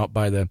hanging out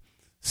by the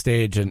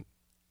stage, and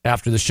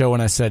after the show,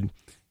 and I said,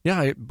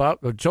 yeah,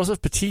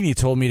 Joseph Pettini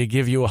told me to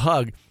give you a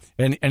hug.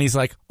 And he's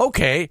like,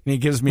 okay. And he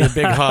gives me a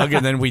big hug,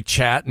 and then we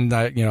chat, and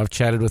I've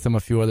chatted with him a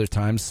few other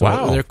times.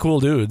 So they're cool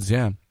dudes,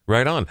 yeah.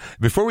 Right on.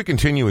 Before we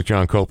continue with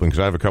Jon Copeland, because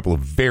I have a couple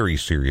of very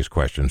serious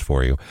questions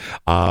for you,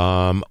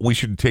 we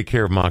should take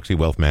care of Moxie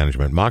Wealth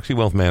Management. Moxie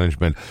Wealth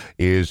Management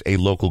is a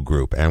local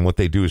group, and what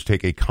they do is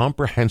take a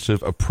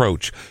comprehensive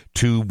approach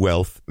to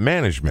wealth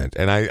management.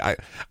 And I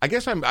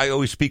guess I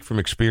always speak from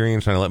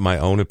experience, and I let my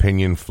own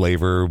opinion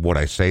flavor what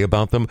I say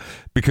about them,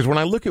 because when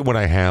I look at what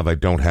I have, I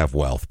don't have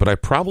wealth, but I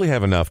probably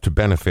have enough to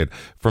benefit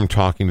from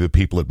talking to the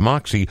people at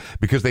Moxie,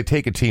 because they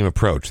take a team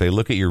approach. They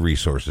look at your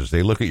resources,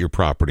 they look at your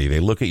property,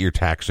 they look at your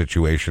tax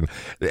situation,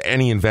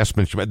 any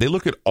investments, they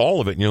look at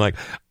all of it, and you're like,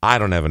 I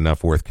don't have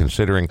enough worth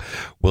considering.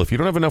 Well, if you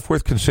don't have enough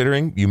worth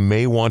considering, you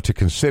may want to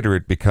consider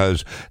it,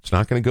 because it's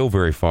not going to go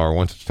very far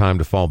once it's time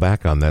to fall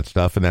back on that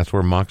stuff, and that's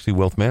where Moxie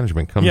Wealth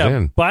Management comes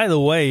in. By the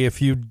way,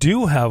 if you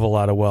do have a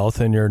lot of wealth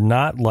and you're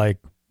not like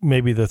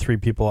maybe the 3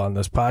 people on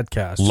this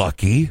podcast,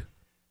 lucky,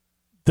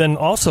 then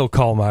also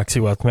call Moxie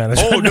Wealth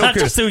Management. Oh, no,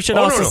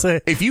 say,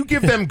 if you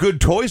give them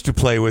good toys to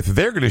play with,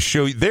 they're going to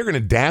show you, they're going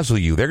to dazzle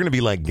you. They're going to be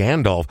like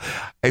Gandalf.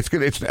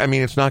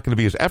 It's not going to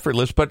be as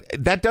effortless, but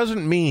that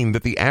doesn't mean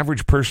that the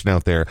average person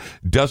out there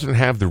doesn't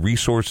have the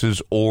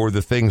resources or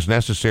the things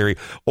necessary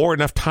or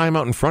enough time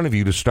out in front of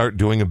you to start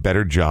doing a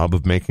better job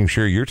of making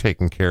sure you're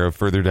taken care of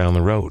further down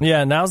the road.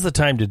 Yeah, now's the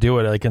time to do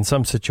it. Like in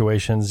some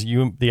situations,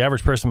 the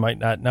average person might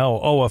not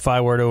know, if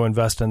I were to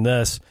invest in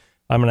this,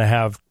 I'm going to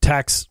have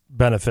tax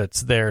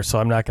benefits there, so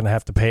I'm not going to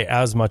have to pay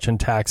as much in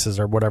taxes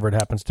or whatever it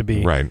happens to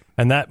be. Right.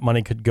 And that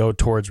money could go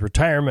towards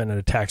retirement and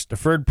a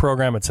tax-deferred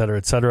program, et cetera,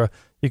 et cetera.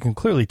 You can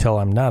clearly tell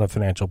I'm not a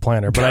financial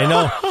planner, but I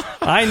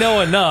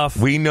know enough.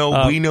 We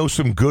know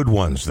some good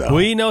ones, though.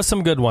 We know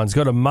some good ones.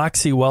 Go to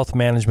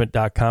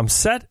MoxieWealthManagement.com.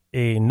 Set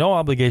a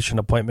no-obligation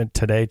appointment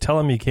today. Tell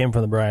them you came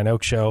from the Brian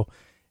Oak Show,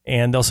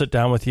 and they'll sit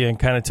down with you and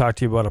kind of talk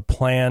to you about a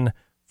plan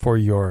for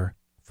your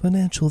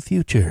financial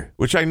future.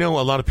 Which I know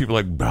a lot of people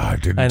are like, I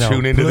didn't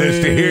tune into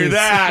this to hear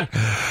that.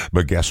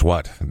 But guess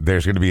what?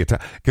 There's going to be a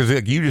time. Because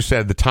like you just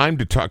said, the time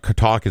to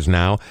talk is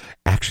now.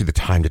 Actually, the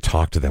time to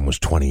talk to them was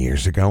 20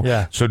 years ago.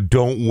 Yeah. So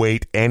don't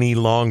wait any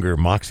longer.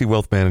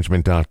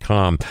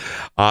 MoxieWealthManagement.com.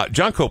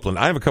 Jon Copeland,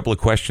 I have a couple of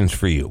questions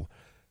for you.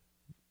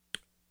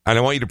 And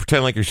I want you to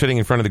pretend like you're sitting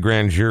in front of the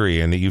grand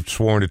jury and that you've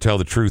sworn to tell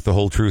the truth, the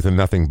whole truth, and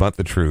nothing but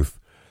the truth.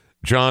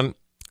 John,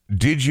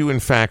 did you in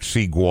fact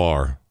see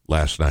Gwar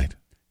last night?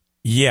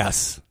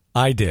 Yes,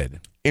 I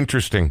did.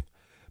 Interesting,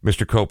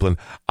 Mr. Copeland.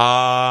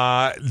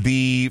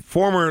 The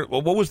former,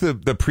 what was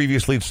the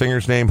previous lead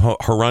singer's name?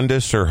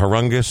 Horundus or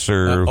Horungus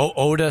or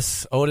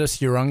Otis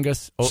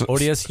Urungus,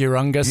 Odious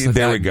Urungus.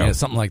 There we go, yeah,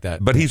 something like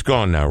that. But he's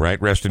gone now, right?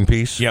 Rest in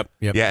peace. Yep.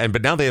 Yeah,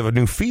 but now they have a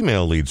new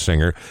female lead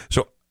singer.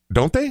 So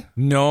don't they?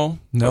 No.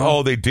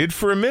 Oh, they did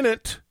for a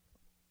minute.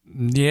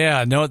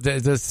 Yeah, no,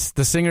 the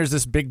singer's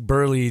this big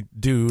burly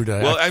dude.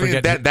 Well, I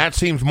mean, that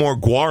seems more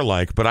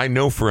Gwar-like, but I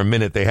know for a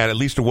minute they had at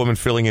least a woman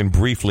filling in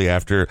briefly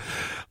after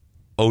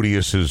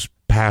Odious's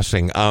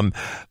passing.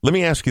 Let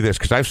me ask you this,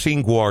 because I've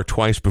seen Gwar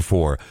twice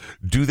before.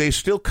 Do they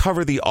still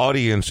cover the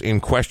audience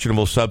in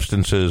questionable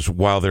substances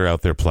while they're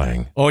out there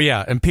playing? Oh,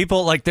 yeah. And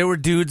people, like, there were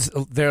dudes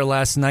there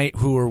last night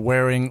who were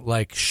wearing,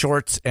 like,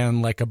 shorts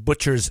and, like, a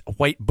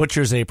white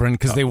butcher's apron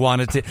because they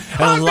wanted to.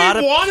 And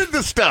wanted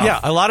the stuff.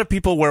 Yeah, a lot of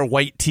people wear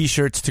white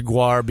T-shirts to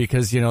Gwar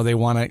because, they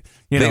want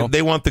to,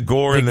 They want the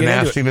gore and the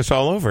nastiness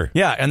all over.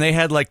 Yeah, and they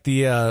had, like,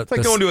 it's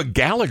like going to a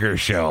Gallagher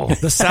show.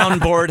 The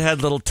soundboard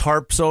had little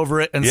tarps over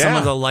it, and some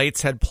of the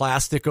lights had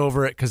plastic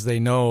over it because they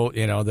know,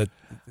 that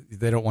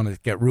they don't want to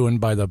get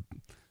ruined by the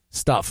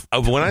stuff.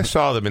 When I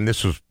saw them, and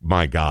this was,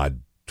 my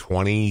God,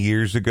 20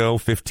 years ago,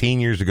 15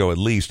 years ago at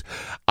least,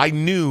 I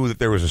knew that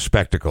there was a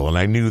spectacle, and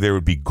I knew there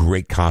would be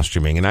great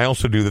costuming, and I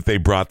also knew that they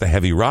brought the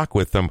heavy rock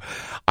with them.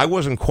 I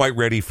wasn't quite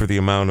ready for the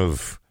amount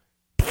of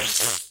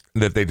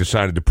that they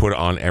decided to put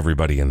on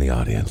everybody in the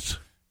audience.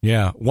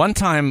 Yeah. One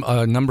time,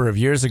 a number of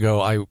years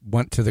ago, I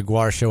went to the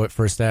Gwar show at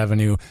First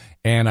Avenue,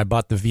 and I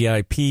bought the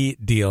VIP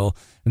deal,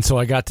 and so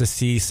I got to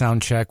see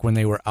Soundcheck when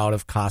they were out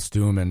of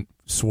costume and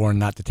sworn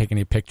not to take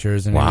any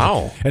pictures and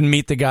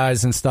meet the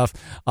guys and stuff.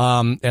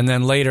 And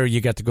then later,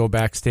 you got to go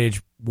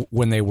backstage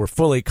when they were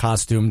fully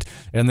costumed,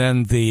 and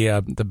then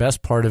the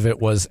best part of it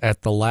was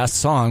at the last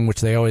song, which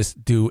they always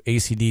do,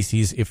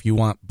 AC/DC's "If You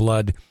Want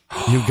Blood,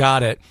 You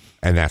Got It,"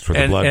 and that's where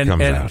the blood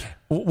comes out.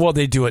 Well,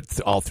 they do it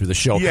all through the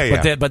show.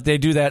 But they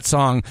do that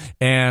song,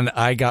 and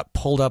I got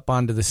pulled up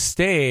onto the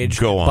stage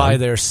by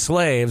their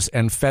slaves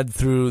and fed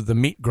through the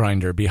meat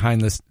grinder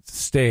behind the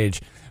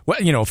stage.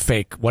 Well,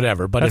 fake,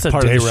 whatever, but that's it's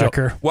part of the show.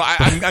 Wrecker. Well,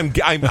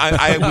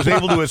 I was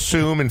able to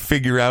assume and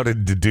figure out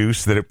and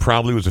deduce that it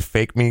probably was a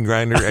fake meat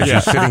grinder as you're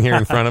sitting here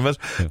in front of us.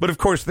 But of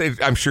course,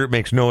 I'm sure it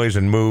makes noise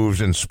and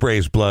moves and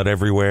sprays blood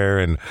everywhere.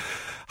 And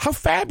how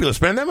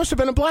fabulous, man! That must have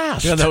been a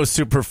blast. Yeah, that was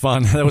super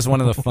fun. That was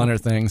one of the funner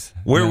things.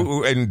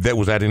 And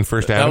was that in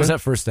First Avenue? That was at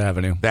First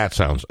Avenue. That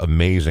sounds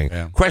amazing.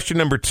 Yeah. Question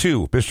number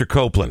 2, Mr.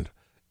 Copeland: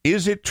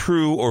 is it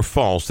true or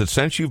false that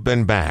since you've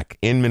been back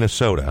in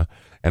Minnesota?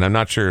 And I'm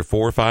not sure,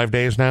 4 or 5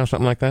 days now,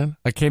 something like that?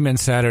 I came in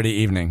Saturday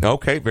evening.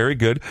 Okay, very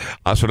good.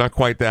 So not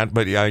quite that,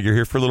 but you're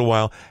here for a little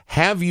while.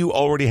 Have you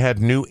already had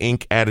new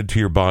ink added to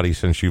your body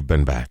since you've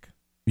been back?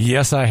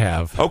 Yes, I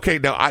have. Okay,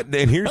 now,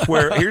 and here's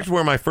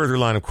where my further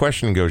line of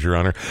questioning goes, Your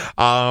Honor.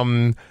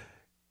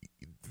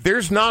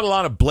 There's not a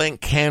lot of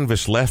blank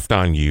canvas left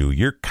on you.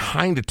 You're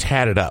kind of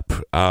tatted up.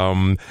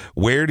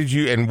 Where did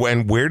you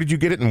and where did you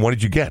get it, and what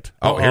did you get?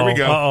 Here we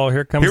go.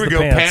 Here comes the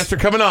pants. Pants are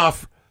coming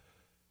off.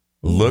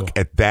 Look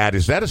at that.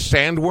 Is that a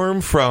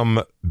sandworm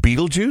from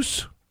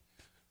Beetlejuice?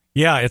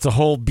 Yeah, it's a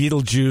whole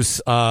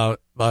Beetlejuice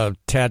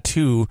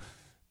tattoo,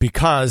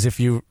 because if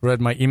you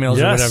read my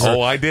emails or whatever.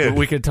 Oh, I did.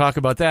 We could talk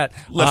about that.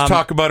 Let's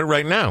talk about it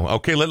right now.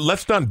 Okay,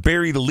 let's not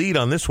bury the lead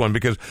on this one,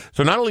 because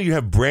so not only you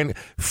have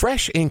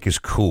fresh ink is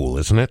cool,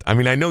 isn't it? I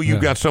mean, I know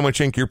you've got so much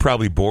ink, you're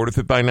probably bored with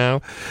it by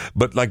now,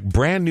 but like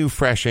brand new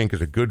fresh ink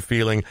is a good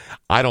feeling.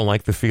 I don't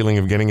like the feeling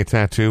of getting a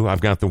tattoo.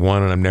 I've got the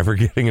one and I'm never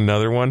getting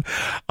another one.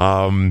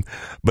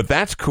 But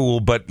that's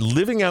cool. But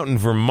living out in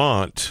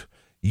Vermont,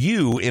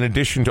 you, in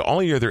addition to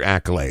all your other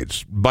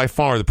accolades, by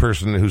far the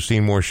person who's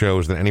seen more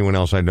shows than anyone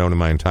else I've known in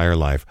my entire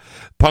life,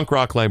 punk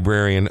rock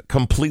librarian,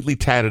 completely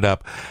tatted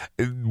up,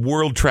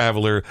 world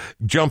traveler,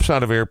 jumps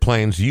out of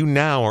airplanes. You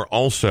now are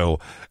also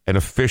an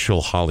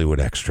official Hollywood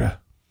extra.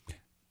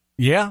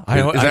 Yeah,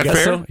 is that guess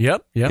fair? So.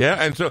 Yep.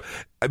 Yeah, and so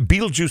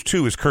Beetlejuice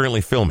 2 is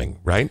currently filming,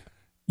 right?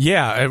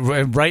 Yeah,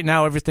 right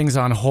now everything's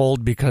on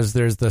hold because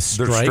there's the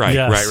strike.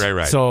 Yes.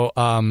 Right. So,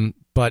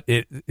 but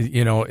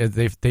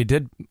they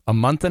did a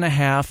month and a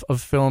half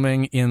of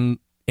filming in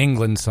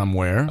England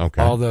somewhere.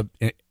 Okay. All the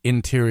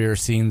interior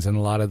scenes and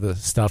a lot of the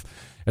stuff,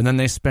 and then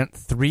they spent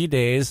 3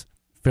 days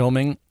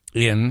filming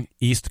in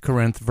East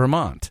Corinth,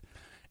 Vermont,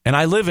 and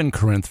I live in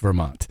Corinth,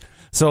 Vermont.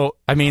 So,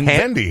 I mean,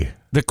 handy.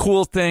 The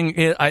cool thing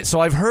is, so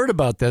I've heard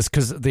about this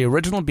because the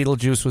original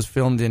Beetlejuice was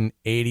filmed in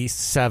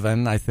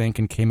 87, I think,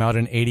 and came out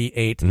in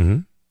 88. Mm-hmm.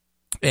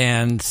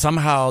 And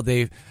somehow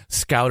they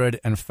scouted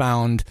and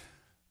found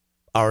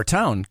our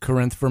town,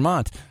 Corinth,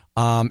 Vermont.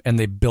 And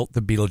they built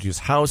the Beetlejuice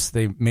house.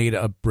 They made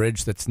a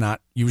bridge that's not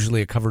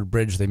usually a covered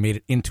bridge. They made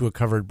it into a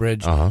covered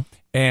bridge. Uh-huh.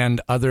 And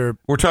other...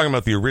 We're talking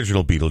about the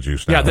original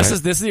Beetlejuice now, this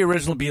right? is the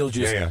original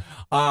Beetlejuice.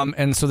 Yeah.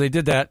 And so they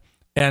did that.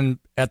 And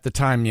at the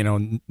time,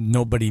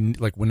 nobody,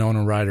 like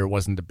Winona Ryder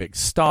wasn't a big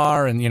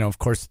star. And, of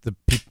course,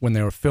 when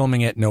they were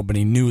filming it,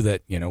 nobody knew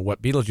that,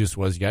 what Beetlejuice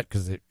was yet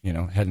because it,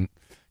 hadn't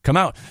come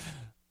out.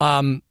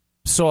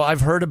 So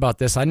I've heard about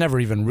this. I never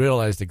even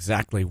realized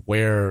exactly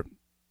where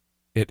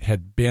it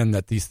had been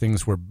that these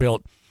things were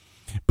built.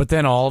 But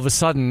then all of a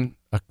sudden,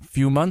 a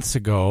few months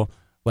ago,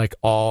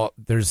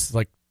 there's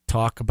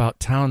talk about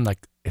town,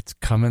 it's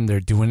coming, they're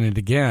doing it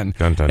again.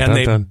 Dun, dun, and dun,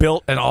 they dun.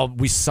 built, and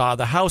we saw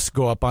the house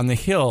go up on the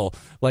hill,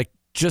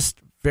 just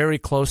very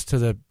close to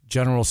the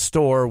general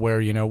store where,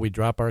 we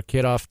drop our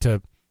kid off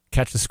to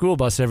catch the school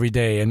bus every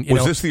day. And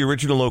was this the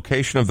original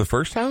location of the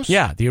first house?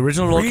 Yeah, the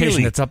original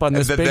location. It's up on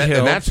this big hill.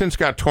 And that since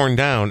got torn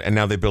down, and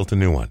now they built a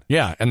new one.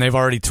 Yeah, and they've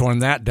already torn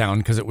that down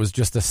because it was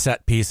just a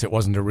set piece. It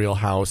wasn't a real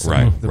house.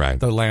 Right, right.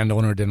 The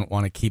landowner didn't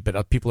want to keep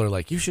it. People are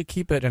like, you should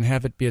keep it and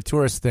have it be a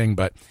tourist thing.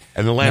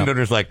 And the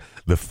landowner's like,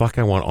 the fuck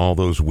I want all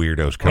those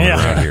weirdos coming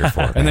around here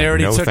for. And they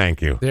already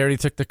thank you. They already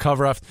took the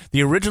cover off.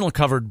 The original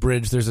covered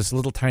bridge, there's this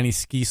little tiny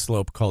ski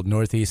slope called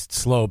Northeast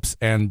Slopes,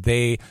 and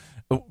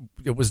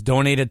it was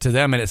donated to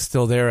them, and it's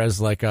still there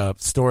as like a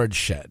storage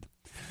shed.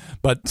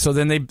 But so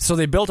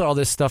they built all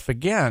this stuff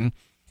again,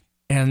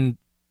 and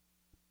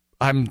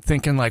I'm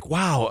thinking like,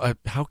 wow,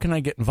 how can I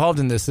get involved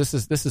in this? This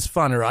is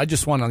fun, or I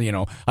just want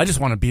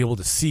to be able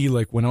to see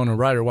like Winona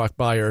Ryder walk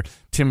by, or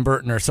Tim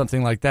Burton, or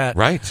something like that.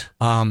 Right.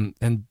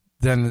 And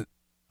then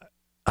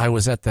I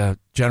was at the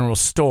general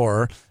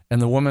store,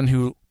 and the woman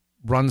who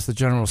runs the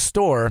general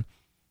store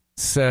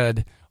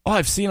said, "Oh,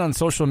 I've seen on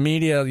social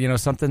media,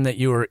 something that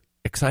you were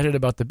excited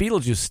about the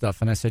Beetlejuice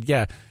stuff." And I said,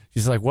 "Yeah."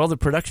 She's like, "Well, the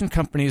production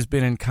company has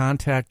been in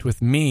contact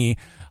with me,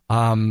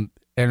 and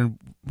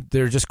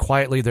they're just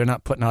quietly, they're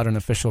not putting out an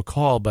official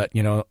call, but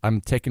I'm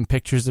taking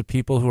pictures of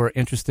people who are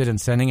interested and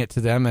sending it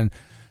to them and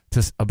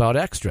about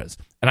extras."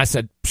 And I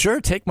said,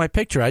 "Sure, take my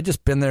picture. I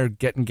just been there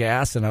getting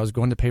gas, and I was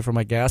going to pay for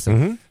my gas."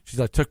 And she's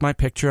like, took my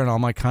picture and all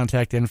my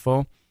contact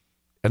info,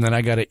 and then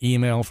I got an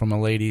email from a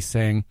lady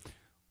saying,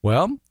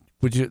 "Well,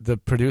 the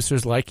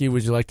producers like you.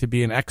 Would you like to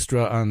be an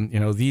extra on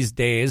these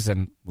days?"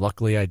 And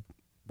luckily, I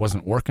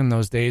wasn't working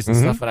those days and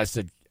stuff. But I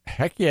said,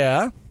 "Heck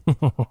yeah!"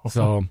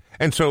 So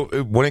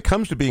when it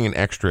comes to being an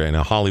extra in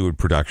a Hollywood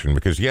production,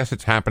 because yes,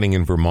 it's happening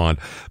in Vermont,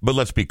 but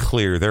let's be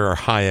clear, there are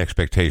high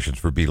expectations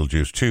for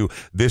Beetlejuice 2.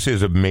 This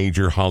is a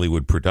major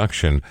Hollywood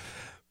production.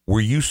 Were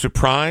you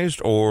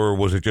surprised, or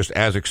was it just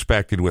as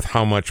expected with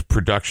how much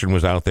production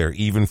was out there,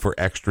 even for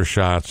extra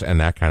shots and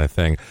that kind of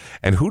thing?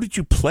 And who did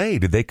you play?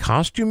 Did they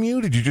costume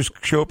you? Did you just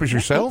show up as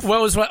yourself?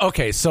 Well,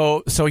 okay.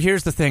 So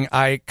here's the thing.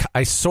 I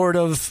sort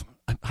of.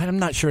 I'm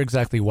not sure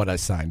exactly what I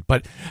signed,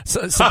 but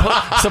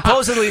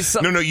supposedly.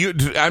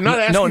 I'm not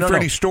asking for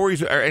any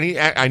stories or any.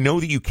 I know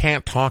that you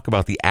can't talk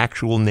about the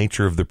actual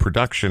nature of the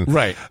production,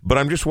 right? But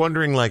I'm just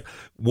wondering, like,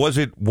 was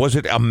it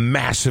a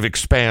massive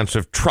expanse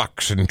of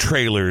trucks and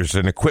trailers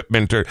and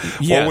equipment, or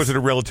was it a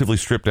relatively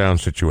stripped down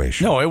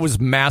situation? No, it was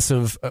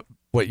massive.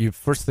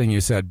 First thing you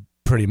said.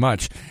 Pretty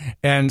much.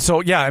 And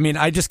so, yeah, I mean,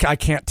 I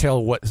can't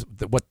tell what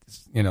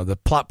the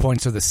plot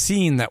points of the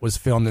scene that was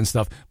filmed and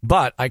stuff,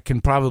 but I can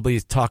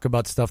probably talk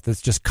about stuff that's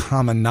just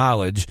common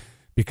knowledge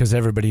because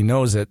everybody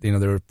knows it. There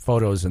were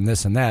photos and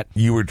this and that.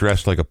 You were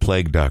dressed like a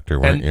plague doctor,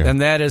 weren't you?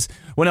 And that is,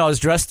 when I was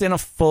dressed in a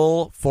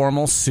full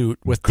formal suit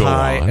with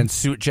tie and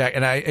suit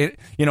jacket, and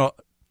you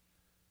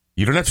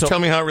don't have to tell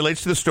me how it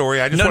relates to the story.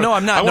 I'm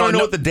not. I want to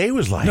know what the day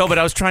was like. No, but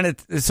I was trying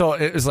to, so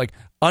it was like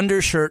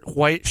undershirt,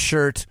 white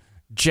shirt,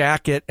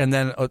 jacket, and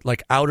then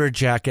like outer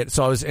jacket.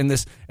 So I was in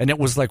this, and it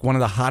was like one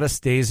of the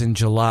hottest days in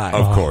July.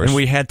 Of course. And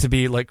we had to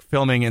be like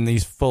filming in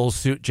these full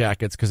suit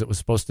jackets because it was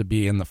supposed to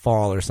be in the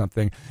fall or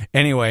something.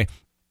 Anyway,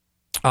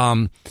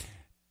 and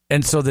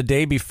so the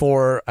day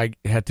before, I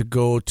had to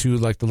go to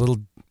like the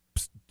little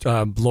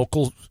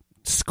local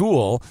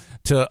school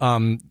to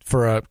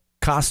for a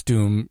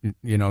costume,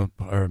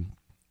 or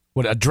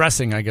a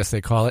dressing, I guess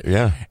they call it.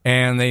 Yeah.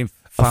 And they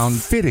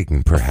found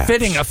fitting, perhaps.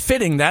 A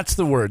fitting, that's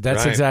the word.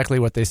 That's exactly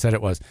what they said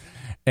it was.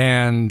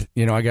 And,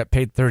 I got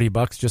paid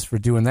 $30 just for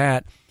doing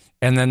that.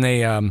 And then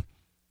they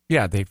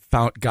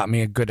got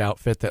me a good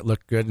outfit that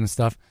looked good and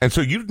stuff. And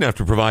so you didn't have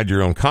to provide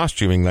your own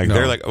costuming. Like,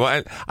 they're like,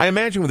 well, I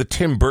imagine with a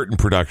Tim Burton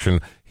production,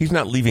 he's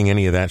not leaving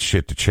any of that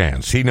shit to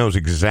chance. He knows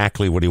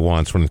exactly what he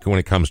wants when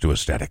it comes to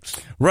aesthetics.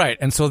 Right.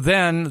 And so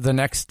then the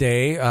next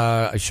day,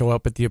 I show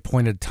up at the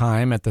appointed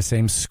time at the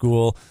same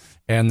school,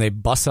 and they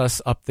bus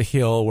us up the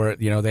hill where,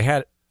 they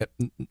had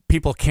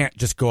people can't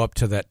just go up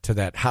to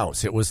that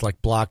house. It was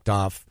like blocked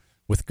off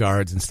with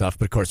guards and stuff.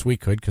 But of course we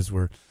could because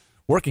we're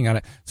working on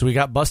it. So we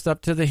got bussed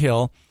up to the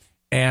hill,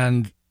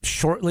 and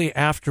shortly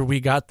after we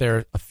got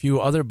there, a few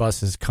other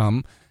buses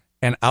come,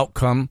 and out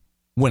come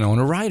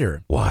Winona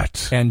Ryder.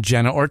 What? And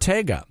Jenna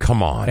Ortega.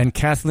 Come on. And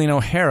Kathleen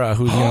O'Hara,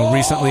 who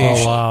recently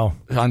on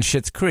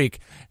Schitt's Creek,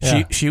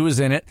 she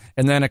was in it.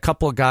 And then a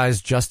couple of guys,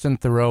 Justin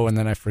Theroux, and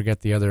then I forget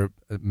the other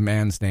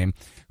man's name,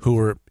 who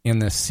were in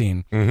this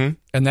scene. Mm-hmm.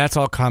 And that's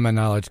all common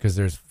knowledge because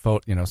there's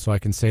so I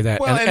can say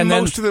that. Well, and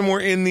most of them were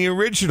in the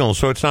original,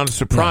 so it's not a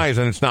surprise,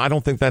 and it's not. I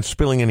don't think that's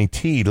spilling any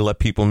tea to let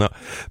people know.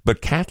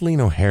 But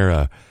Kathleen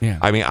O'Hara,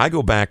 I mean, I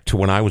go back to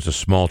when I was a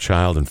small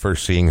child and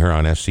first seeing her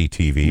on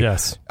SCTV.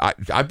 Yes,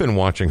 I've been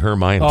watching her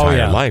my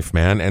entire life,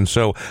 man, and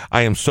so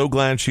I am so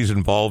glad she's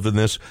involved in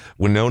this.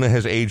 Winona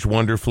has aged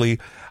wonderfully.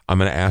 I'm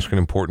going to ask an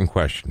important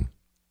question.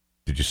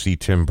 Did you see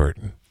Tim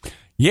Burton?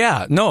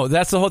 Yeah, no,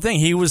 that's the whole thing.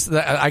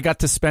 I got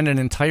to spend an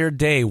entire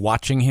day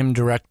watching him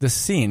direct this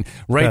scene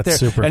right that's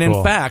there. Super and cool.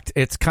 In fact,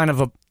 it's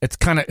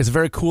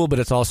very cool, but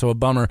it's also a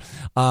bummer.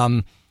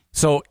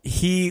 So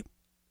he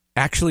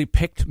actually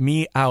picked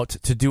me out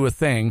to do a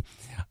thing.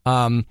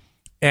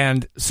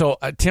 And so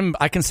I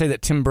can say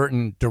that Tim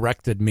Burton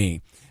directed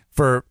me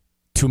for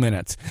 2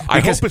 minutes. I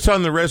hope it's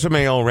on the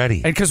resume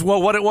already. And because,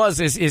 well, what it was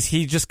is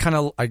he just kind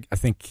of, I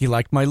think he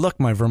liked my look,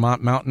 my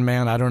Vermont mountain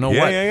man. I don't know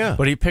what. Yeah.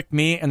 But he picked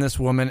me and this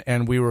woman,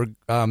 and we were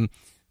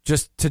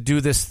just to do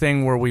this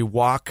thing where we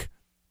walk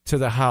to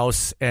the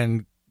house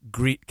and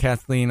greet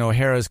Kathleen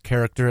O'Hara's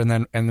character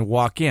and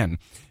walk in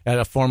at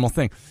a formal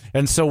thing.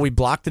 And so we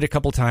blocked it a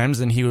couple times,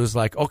 and he was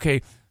like,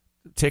 okay,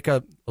 take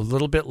a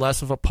little bit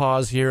less of a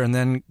pause here and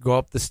then go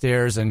up the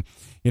stairs. And,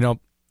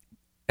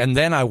 and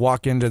then I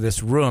walk into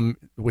this room,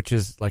 which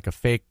is like a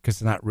fake because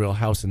it's not a real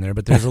house in there,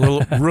 but there's a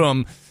little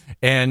room.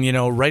 And,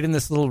 right in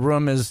this little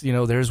room is,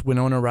 there's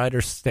Winona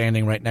Ryder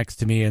standing right next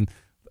to me. And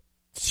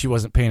she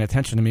wasn't paying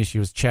attention to me. She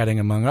was chatting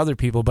among other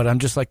people. But I'm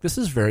just like, this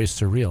is very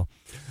surreal.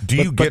 Do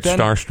you get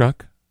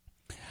starstruck?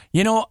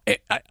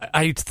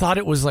 I thought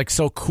it was like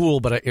so cool,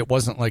 but it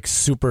wasn't like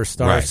super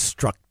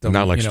starstruck. Right.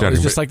 Not like it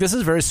was just like, this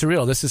is very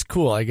surreal. This is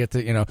cool. I get to,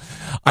 I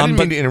didn't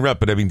mean to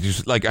interrupt, but I mean,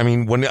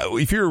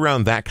 if you're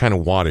around that kind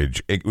of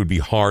wattage, it would be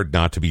hard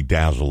not to be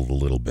dazzled a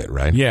little bit,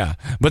 right? Yeah.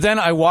 But then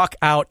I walk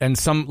out, and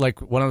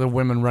one of the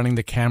women running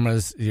the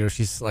cameras,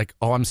 she's like,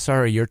 "Oh, I'm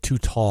sorry, you're too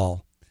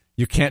tall.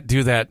 You can't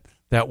do that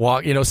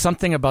walk."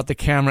 Something about the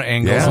camera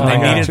angles,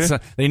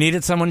 and they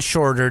needed someone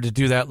shorter to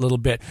do that little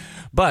bit,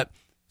 but.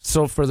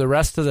 So for the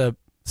rest of the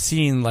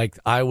scene,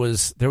 there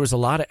was a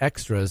lot of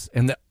extras.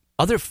 And the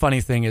other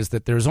funny thing is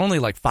that there's only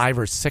like 5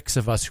 or 6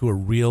 of us who are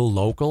real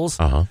locals.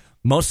 Uh-huh.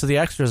 Most of the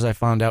extras I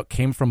found out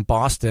came from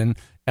Boston,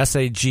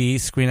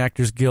 SAG, Screen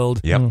Actors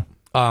Guild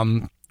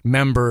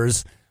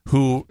members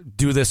who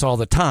do this all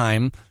the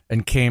time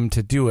and came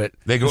to do it.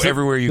 They go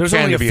everywhere you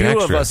can to be an extra. There's only a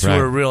few of us right.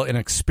 who are real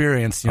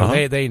inexperienced.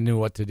 They knew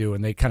what to do,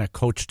 and they kind of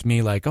coached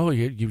me like, oh,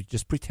 you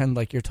just pretend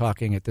like you're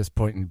talking at this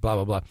point and blah,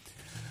 blah, blah.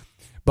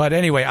 But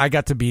anyway, I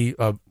got to be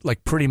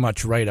pretty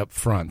much right up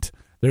front.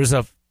 There's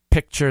a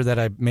picture that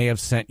I may have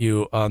sent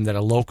you that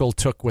a local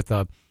took with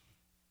a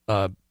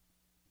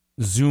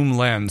zoom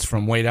lens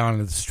from way down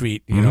in the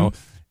street,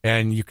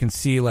 and you can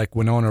see like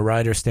Winona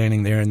Ryder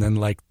standing there, and then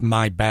like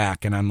my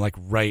back, and I'm like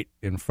right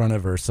in front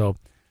of her. So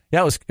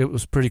yeah, it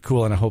was pretty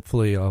cool, and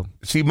hopefully,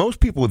 see, most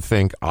people would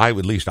think, I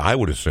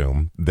would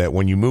assume that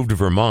when you move to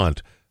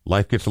Vermont,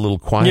 life gets a little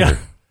quieter.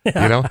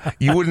 Yeah.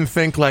 You wouldn't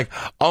think like,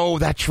 oh,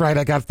 that's right,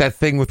 I got that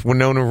thing with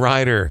Winona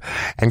Ryder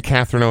and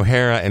Catherine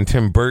O'Hara and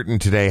Tim Burton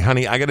today.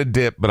 Honey, I got a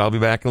dip, but I'll be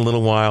back in a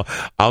little while.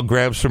 I'll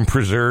grab some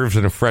preserves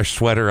and a fresh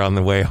sweater on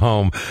the way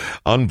home.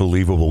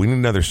 Unbelievable. We need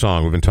another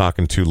song. We've been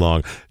talking too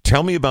long.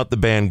 Tell me about the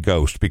band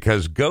Ghost,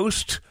 because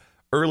Ghost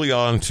early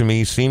on to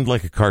me seemed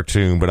like a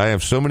cartoon, but I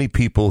have so many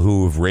people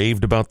who have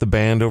raved about the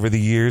band over the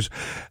years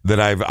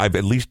that I've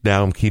at least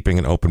now I'm keeping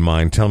an open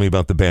mind. Tell me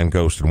about the band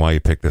Ghost and why you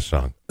picked this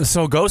song.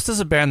 So Ghost is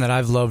a band that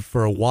I've loved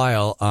for a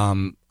while.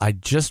 I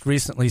just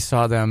recently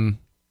saw them,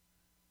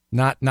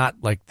 not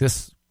like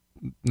this,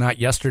 not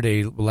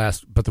yesterday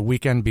but the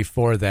weekend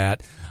before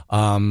that.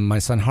 My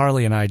son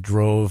Harley and I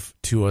drove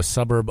to a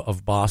suburb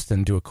of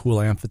Boston to a cool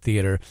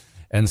amphitheater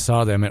and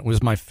saw them. It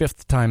was my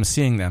 5th time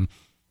seeing them.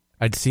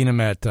 I'd seen them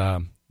at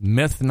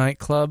Myth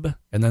nightclub,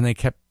 and then they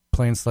kept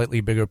playing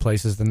slightly bigger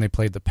places. Then they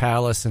played the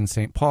Palace in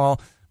St. Paul.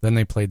 Then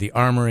they played the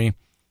Armory.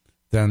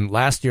 Then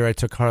last year I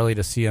took Harley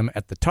to see him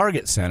at the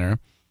Target Center,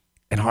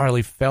 and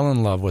Harley fell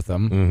in love with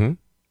them. Mm-hmm.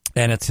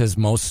 And it's his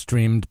most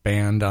streamed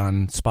band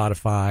on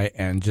Spotify,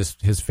 and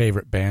just his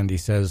favorite band, he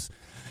says,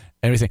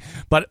 everything.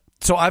 But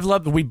so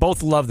we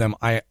both love them.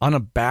 I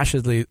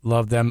unabashedly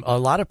love them. A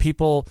lot of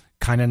people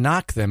kind of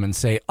knock them and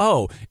say,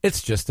 "Oh,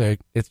 it's just a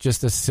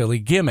silly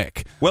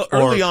gimmick." Well,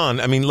 early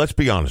on, I mean, let's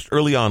be honest.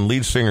 Early on,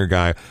 lead singer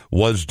guy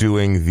was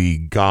doing the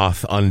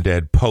goth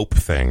undead Pope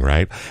thing,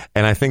 right?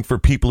 And I think for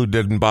people who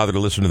didn't bother to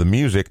listen to the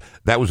music,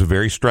 that was a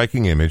very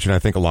striking image, and I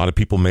think a lot of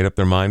people made up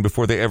their mind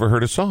before they ever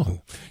heard a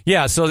song.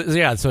 Yeah,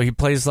 so he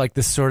plays like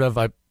this sort of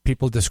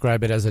people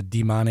describe it as a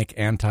demonic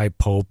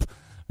anti-Pope,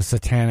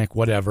 satanic,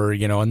 whatever,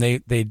 and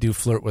they do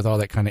flirt with all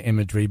that kind of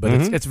imagery, but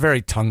it's very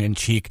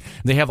tongue-in-cheek.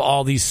 They have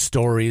all these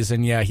stories,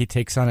 and he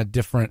takes on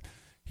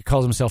he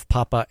calls himself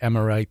Papa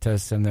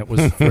Emeritus, and that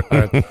was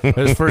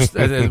his first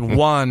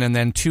 1 and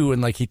then 2,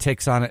 and like he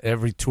takes on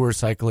every tour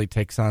cycle, he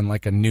takes on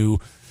like a new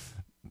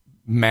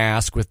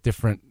mask with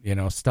different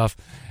stuff,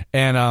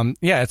 and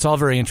it's all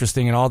very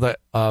interesting, and all the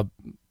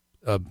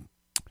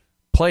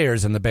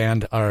players in the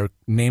band are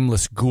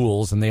nameless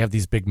ghouls, and they have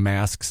these big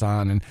masks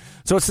on, and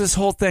so it's this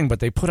whole thing, but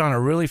they put on a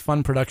really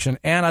fun production,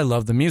 and I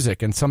love the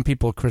music. And some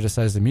people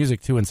criticize the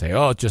music too and say,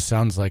 oh, it just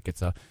sounds like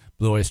it's a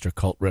Blue Oyster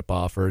Cult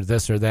ripoff or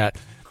this or that.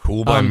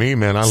 Cool by me,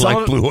 man. I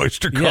like Blue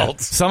Oyster Cult.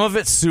 Yeah, some of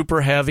it's super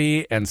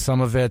heavy, and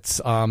some of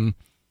it's more,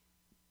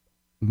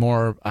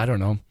 I don't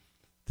know,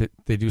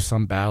 they do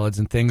some ballads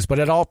and things, but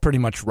it all pretty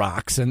much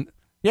rocks. And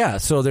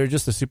so they're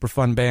just a super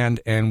fun band,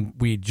 and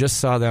we just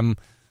saw them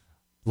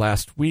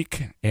last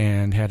week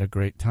and had a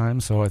great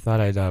time, so I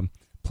thought I'd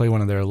play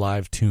one of their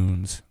live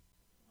tunes.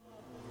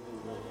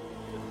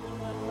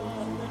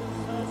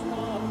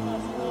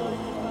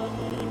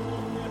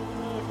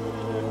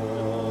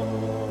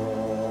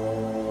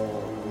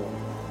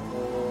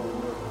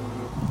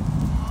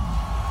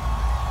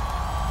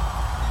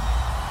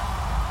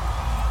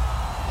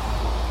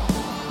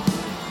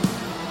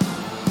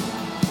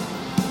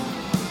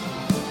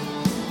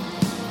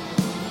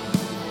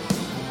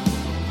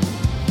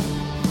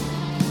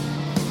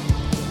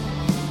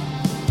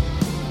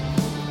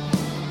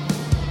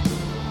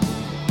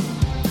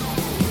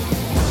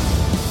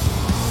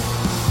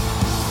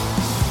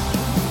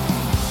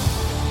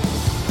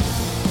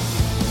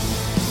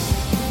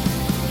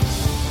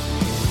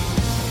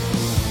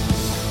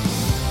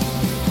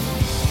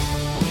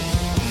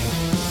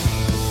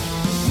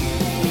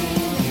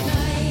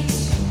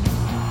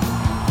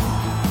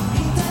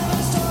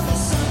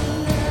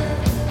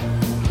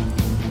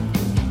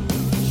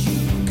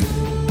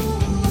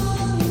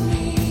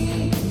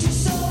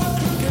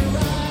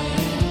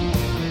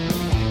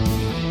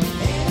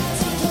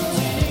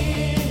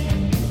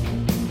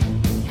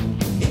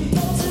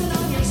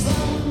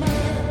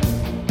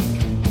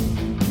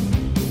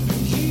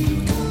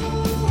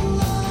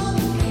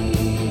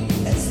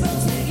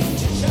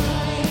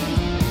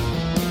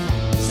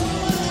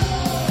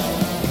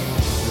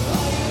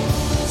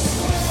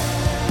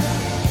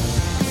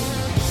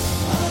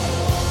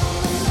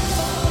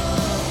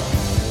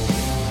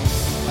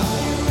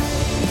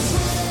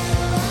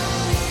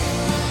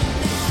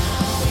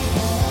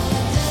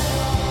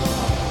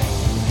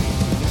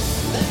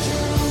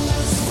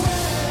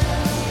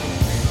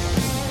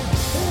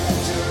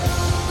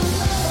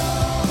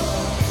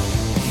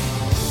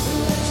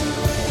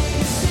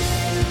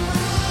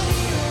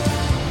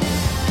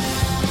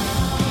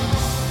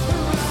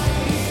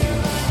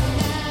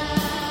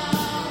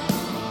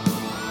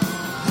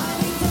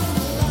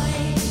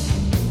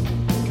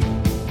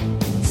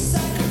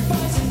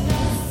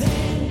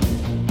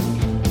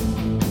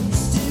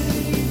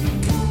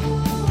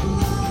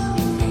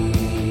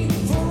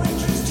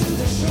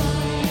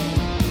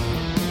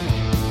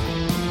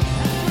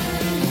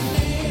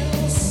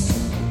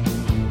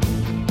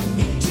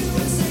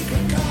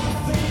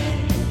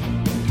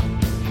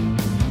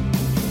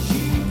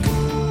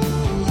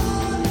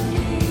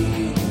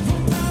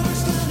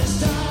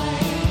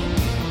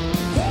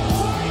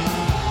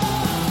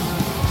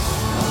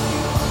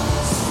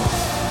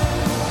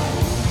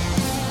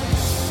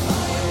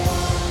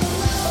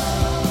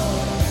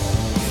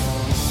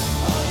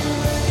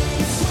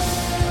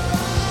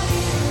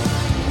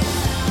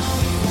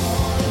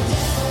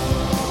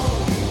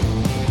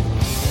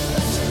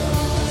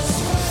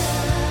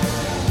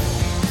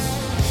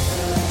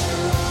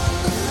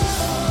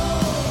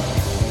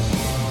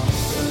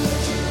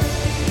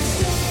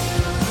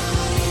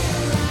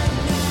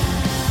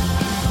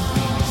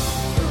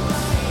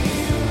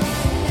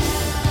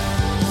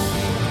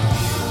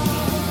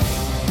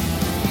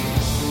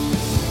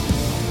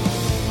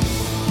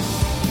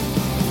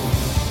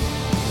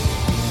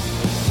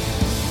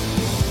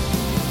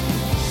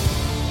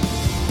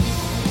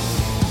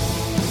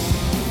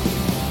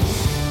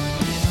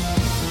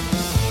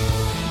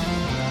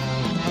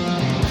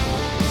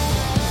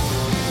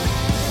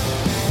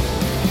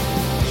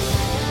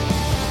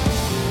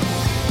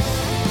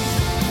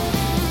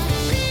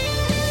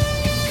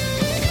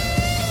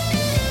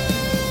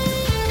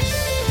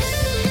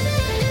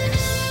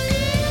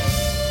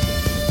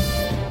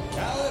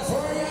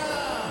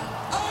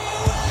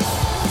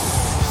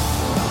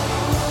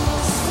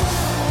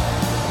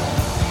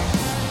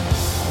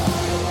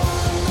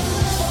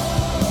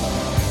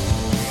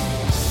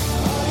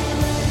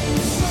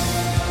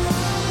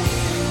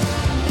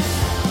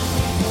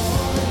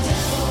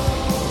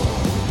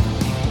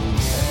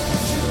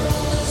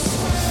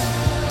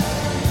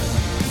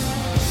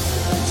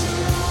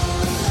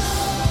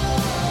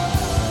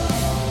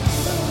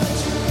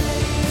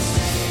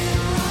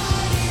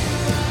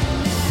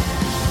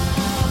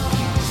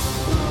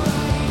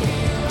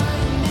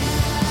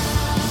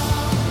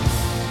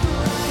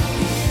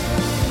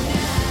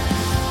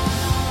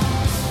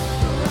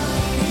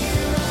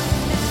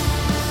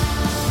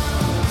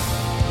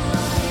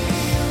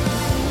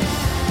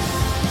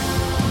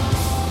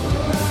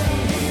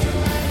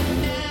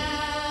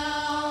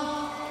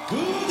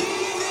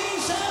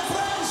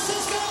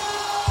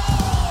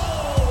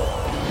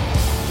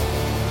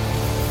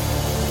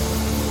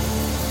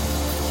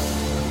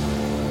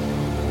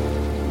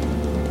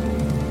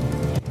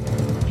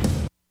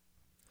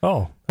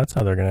 Oh, that's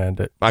how they're going to end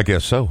it. I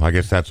guess so. I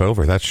guess that's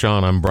over. That's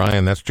Sean. I'm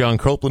Brian. That's Jon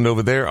Copeland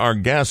over there, our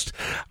guest.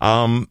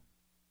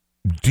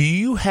 Do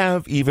you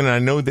have even, I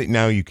know that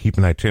now you keep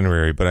an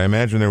itinerary, but I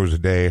imagine there was a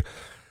day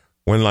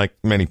when, like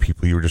many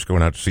people, you were just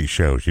going out to see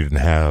shows. You didn't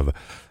have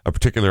a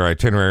particular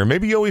itinerary.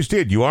 Maybe you always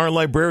did. You are a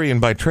librarian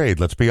by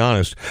trade, let's be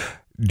honest.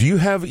 Do you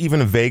have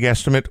even a vague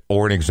estimate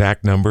or an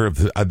exact number of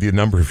the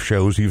number of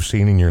shows you've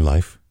seen in your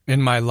life?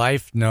 In my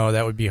life, no,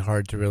 that would be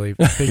hard to really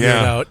figure it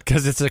out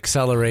because it's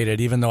accelerated,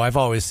 even though I've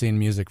always seen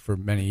music for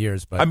many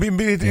years. But I mean,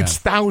 it's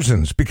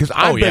thousands because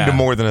I've been to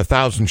more than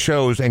 1,000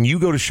 shows, and you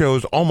go to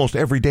shows almost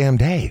every damn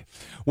day.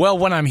 Well,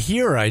 when I'm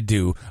here, I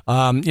do.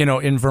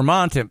 In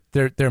Vermont,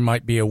 there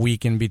might be a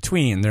week in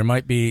between. There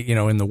might be,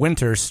 in the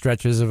winter,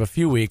 stretches of a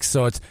few weeks.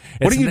 So it's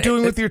what are you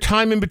doing with your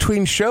time in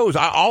between shows?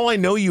 All I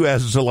know you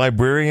as is a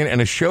librarian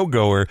and a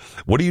showgoer.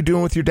 What are you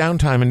doing with your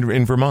downtime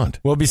in Vermont?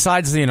 Well,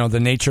 besides the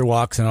nature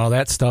walks and all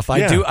that stuff,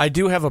 I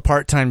do have a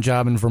part-time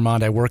job in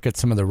Vermont. I work at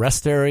some of the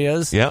rest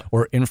areas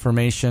or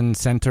information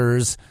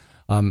centers.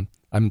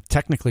 I'm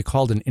technically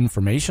called an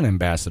information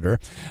ambassador,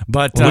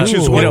 but which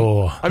is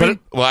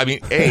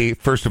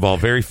first of all,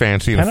 very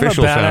fancy and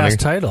official sounding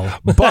title,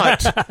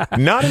 but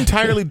not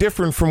entirely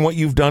different from what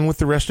you've done with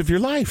the rest of your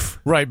life.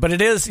 Right, but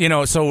it is,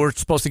 so we're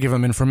supposed to give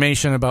them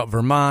information about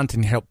Vermont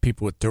and help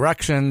people with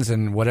directions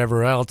and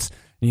whatever else.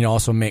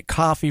 Also make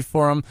coffee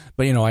for them,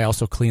 but I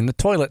also clean the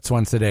toilets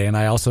once a day, and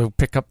I also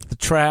pick up the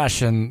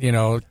trash and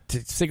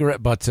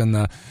cigarette butts in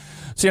the.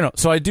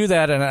 So I do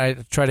that, and I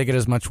try to get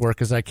as much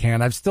work as I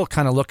can. I'm still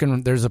kind of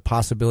looking. There's a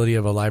possibility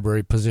of a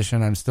library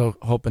position. I'm still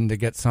hoping to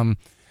get some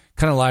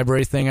kind of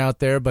library thing out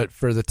there, but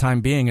for the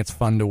time being, it's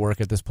fun to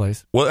work at this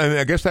place. Well, and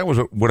I guess that was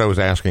what I was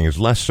asking, is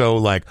less so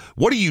like,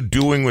 what are you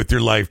doing with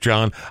your life,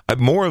 John?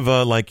 More of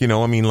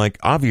a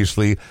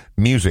obviously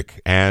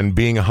music and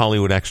being a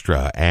Hollywood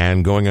extra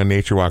and going on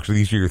nature walks.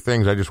 These are your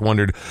things. I just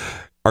wondered,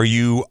 are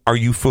you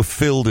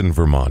fulfilled in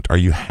Vermont? Are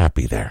you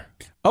happy there?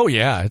 Oh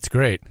yeah, it's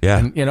great. Yeah.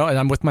 And and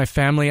I'm with my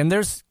family, and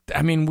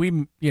we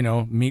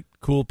meet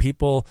cool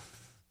people.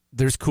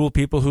 There's cool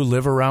people who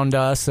live around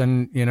us,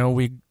 and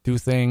we do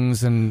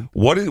things. And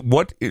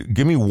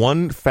give me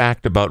one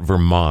fact about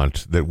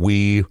Vermont that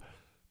we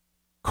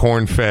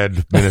corn-fed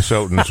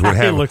Minnesotans would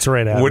have. He looks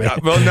right at me.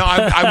 Well, no,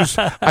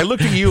 I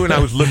looked at you and I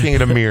was looking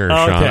at a mirror,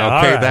 Sean.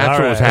 Okay, that's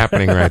what was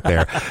happening right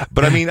there.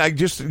 But I mean, I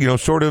just,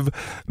 sort of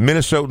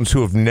Minnesotans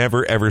who have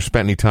never, ever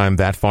spent any time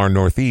that far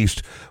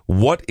northeast,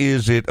 what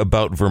is it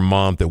about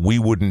Vermont that we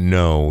wouldn't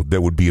know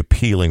that would be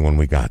appealing when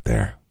we got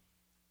there?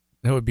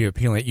 That would be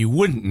appealing. You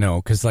wouldn't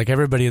know, because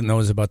everybody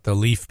knows about the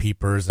leaf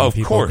peepers. And of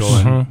people course.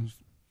 Going, mm-hmm.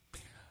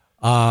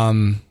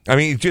 I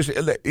mean, just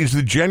is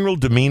the general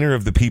demeanor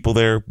of the people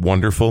there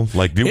wonderful?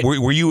 Like,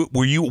 were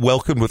you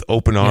welcomed with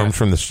open arms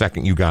from the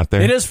second you got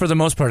there? It is for the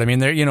most part. I mean,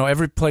 there,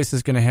 every place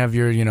is going to have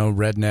your,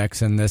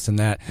 rednecks and this and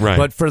that. Right.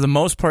 But for the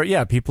most part,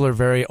 people are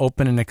very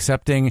open and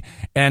accepting.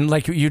 And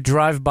like you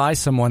drive by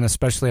someone,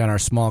 especially on our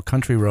small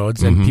country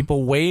roads, and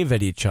people wave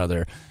at each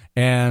other.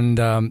 And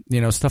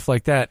stuff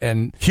like that,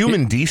 and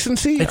human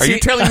decency. Are you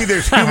telling me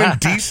there's human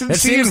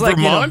decency in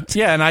Vermont?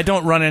 And I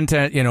don't run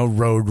into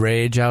road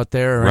rage out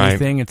there or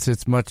anything. It's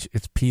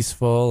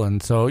peaceful,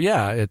 and so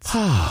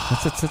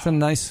it's a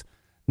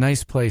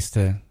nice place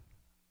to.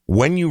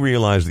 When you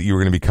realized that you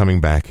were going to be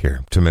coming back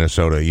here to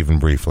Minnesota, even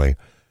briefly,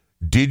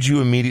 did you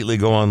immediately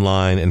go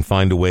online and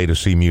find a way to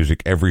see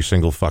music every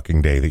single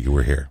fucking day that you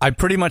were here? I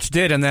pretty much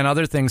did, and then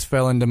other things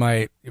fell into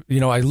my,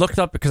 I looked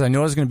up because I knew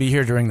I was going to be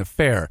here during the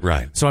fair.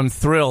 Right. So I'm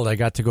thrilled I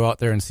got to go out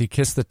there and see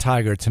Kiss the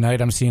Tiger. Tonight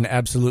I'm seeing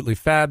Absolutely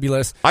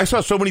Fabulous. I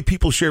saw so many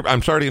people share,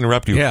 I'm sorry to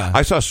interrupt you. Yeah.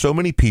 I saw so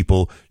many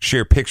people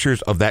share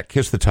pictures of that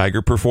Kiss the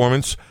Tiger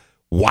performance.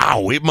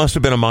 Wow, it must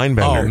have been a mind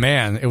bender. Oh,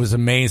 man, it was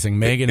amazing.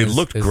 Megan It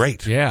looked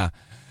great. Yeah.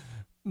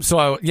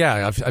 So,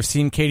 I've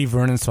seen Katie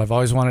Vernon, so I've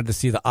always wanted to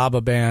see the ABBA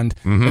band,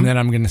 and then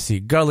I'm going to see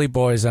Gully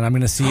Boys, and I'm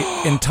going to see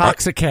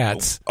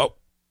Intoxicats.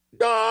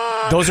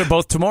 Those are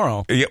both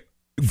tomorrow. Yep.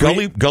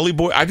 Gully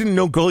Boy. I didn't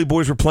know Gully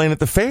Boys were playing at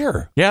the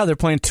fair. Yeah, they're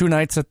playing 2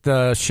 nights at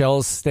the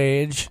Shells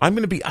stage. I'm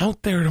going to be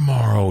out there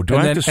tomorrow. Do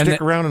I have to stick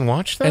around and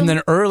watch them? And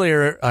then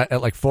earlier at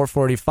like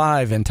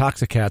 4:45,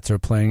 Intoxicats are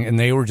playing, and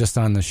they were just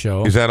on the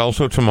show. Is that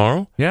also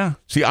tomorrow? Yeah.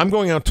 See, I'm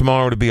going out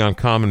tomorrow to be on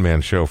Common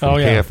Man show from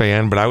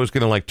KFAN, but I was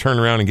going to turn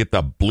around and get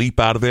the bleep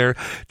out of there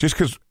just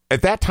because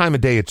at that time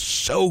of day it's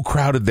so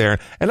crowded there,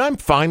 and I'm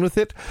fine with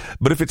it.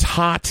 But if it's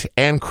hot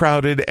and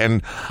crowded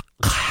and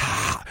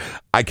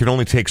I can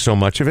only take so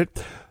much of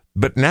it.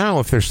 But now,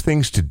 if there's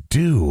things to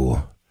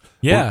do,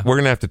 we're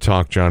going to have to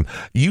talk, John.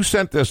 You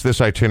sent us this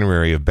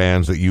itinerary of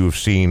bands that you have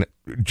seen.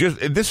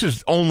 This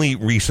is only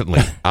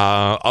recently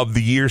of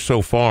the year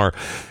so far.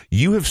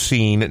 You have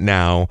seen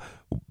now.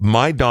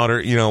 My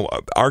daughter,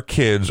 our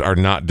kids are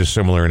not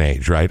dissimilar in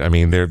age, right? I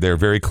mean, they're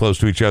very close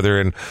to each other,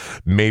 and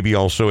maybe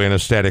also in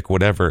aesthetic,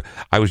 whatever.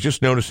 I was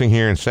just noticing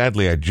here, and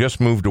sadly, I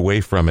just moved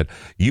away from it.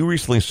 You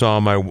recently saw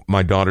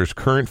my daughter's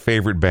current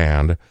favorite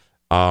band,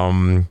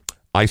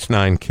 Ice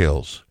Nine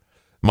Kills.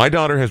 My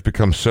daughter has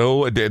become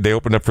so. They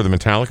opened up for the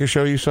Metallica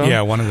show you saw.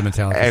 Yeah, one of the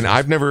Metallica. And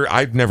shows.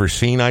 I've never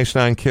seen Ice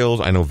Nine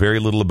Kills. I know very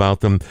little about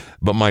them.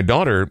 But my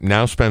daughter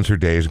now spends her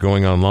days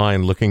going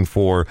online looking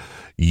for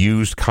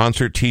used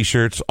concert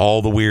T-shirts,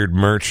 all the weird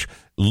merch.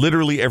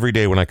 Literally every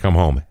day when I come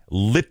home.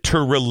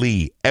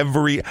 Literally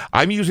every.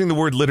 I'm using the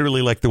word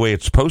literally like the way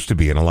it's supposed to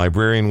be, and a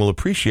librarian will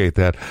appreciate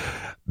that.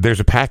 There's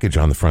a package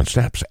on the front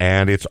steps,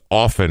 and it's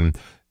often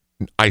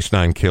Ice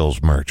Nine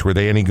Kills merch. Were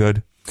they any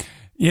good?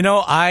 You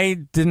know,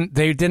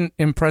 they didn't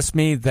impress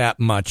me that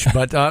much,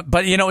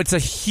 but you know, it's a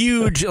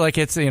huge, like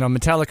it's, you know,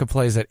 Metallica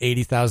plays at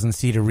 80,000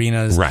 seat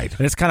arenas. Right.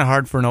 And it's kind of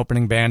hard for an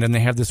opening band, and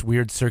they have this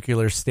weird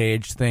circular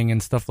stage thing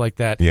and stuff like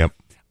that. Yep.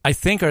 I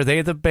think, are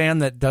they the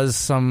band that does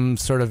some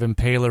sort of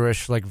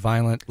impalerish, like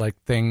violent,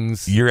 like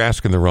things? You're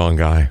asking the wrong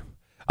guy.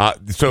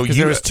 So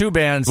there was two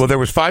bands. Well, there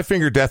was Five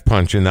Finger Death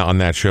Punch on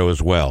that show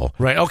as well.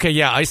 Right. Okay.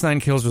 Yeah. Ice Nine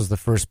Kills was the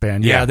first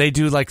band. Yeah. They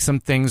do like some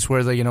things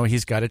where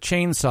he's got a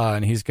chainsaw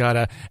and he's got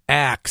a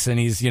axe and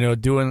he's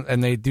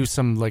and they do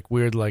some like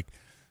weird like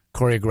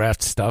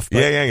choreographed stuff.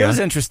 But It was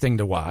interesting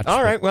to watch.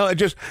 All right. Well,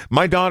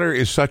 my daughter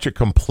is such a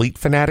complete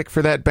fanatic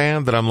for that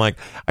band that I'm like,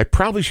 I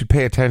probably should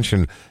pay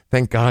attention.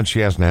 Thank God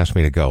she hasn't asked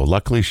me to go.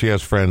 Luckily, she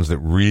has friends that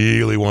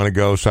really want to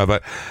go. So I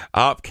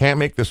thought, can't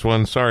make this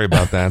one. Sorry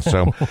about that.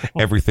 So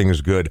everything is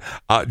good.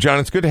 John,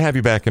 it's good to have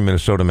you back in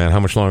Minnesota, man. How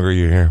much longer are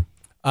you here?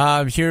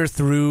 I'm here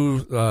through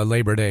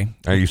Labor Day.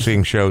 Are you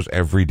seeing shows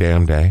every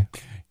damn day?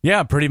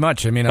 Yeah, pretty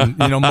much. I mean,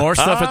 more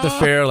stuff at the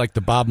fair, like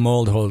the Bob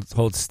Mould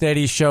Hold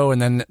Steady show,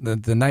 and then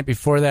the night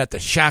before that, the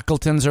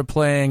Shackletons are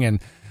playing,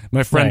 and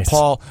my friend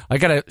Paul, I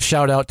got to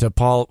shout out to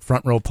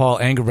front row Paul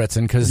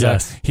Engelbretson,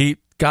 because he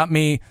got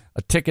me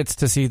tickets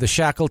to see the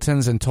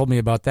Shackletons and told me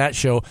about that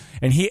show,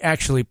 and he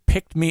actually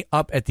picked me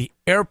up at the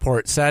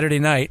airport Saturday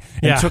night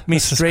and took me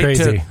straight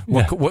to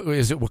what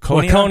is it,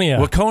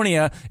 Waconia?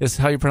 Waconia is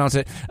how you pronounce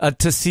it,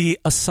 to see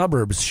a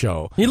Suburbs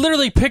show. You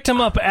literally picked him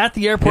up at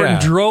the airport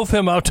and drove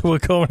him out to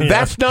Waconia.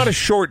 That's not a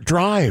short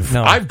drive.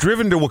 No. I've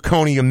driven to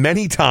Waconia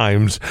many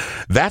times.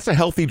 That's a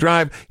healthy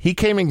drive. He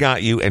came and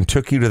got you and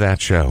took you to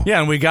that show. Yeah,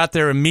 and we got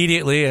there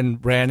immediately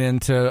and ran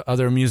into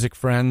other music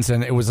friends,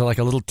 and it was like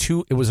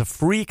it was a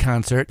free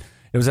concert.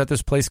 It was at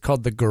this place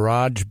called the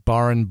Garage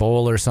Bar and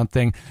Bowl or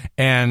something,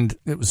 and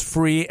it was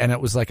free, and it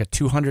was like a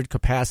 200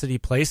 capacity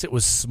place. It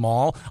was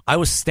small. I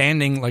was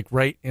standing like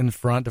right in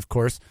front, of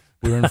course.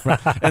 We were in front,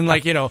 and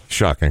like,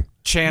 shocking.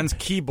 Chan's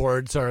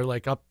keyboards are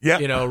like up,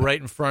 right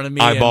in front of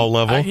me. Eyeball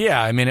level.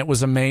 I mean, it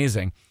was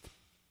amazing.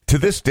 To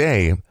this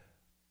day,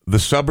 the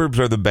Suburbs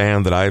are the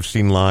band that I've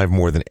seen live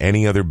more than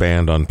any other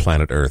band on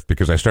planet Earth,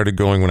 because I started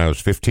going when I was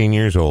 15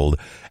 years old.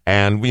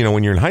 And,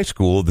 when you're in high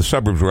school, the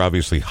Suburbs were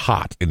obviously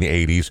hot in the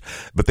 80s,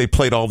 but they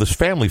played all this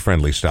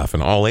family-friendly stuff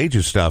and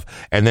all-ages stuff.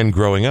 And then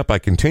growing up, I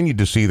continued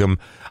to see them.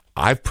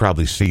 I've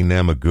probably seen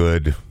them a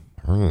good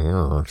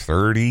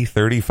 30,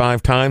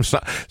 35 times,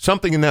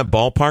 something in that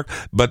ballpark,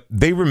 but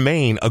they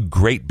remain a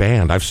great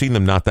band. I've seen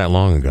them not that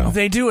long ago.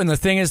 They do, and the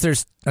thing is,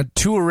 there's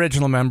two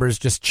original members,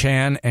 just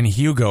Chan and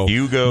Hugo.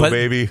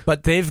 Baby.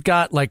 But they've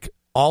got like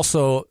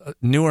also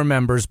newer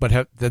members,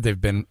 but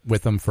they've been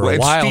with them for a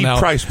while Steve now.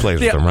 Price plays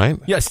with them, right?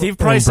 Yeah, Steve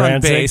Price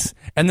on bass.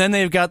 And then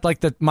they've got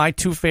like my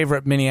two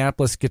favorite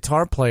Minneapolis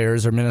guitar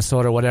players, or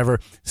Minnesota, whatever,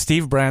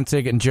 Steve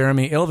Brantig and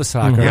Jeremy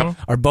Ilvesacker,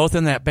 are both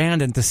in that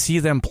band. And to see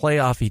them play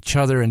off each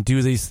other and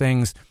do these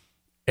things,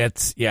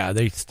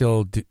 they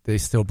still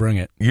bring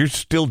it.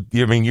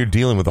 You're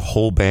dealing with a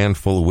whole band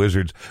full of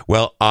wizards.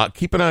 Well,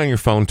 keep an eye on your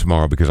phone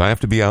tomorrow, because I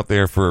have to be out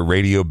there for a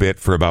radio bit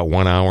for about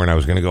 1 hour, and I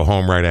was going to go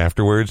home right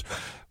afterwards.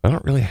 I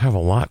don't really have a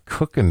lot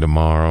cooking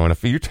tomorrow. And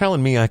if you're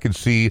telling me I could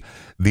see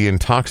the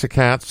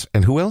Intoxicats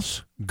and who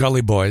else?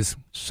 Gully Boys.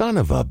 Son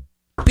of a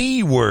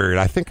B word.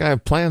 I think I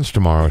have plans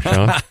tomorrow,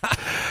 Sean.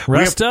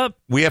 Rest up.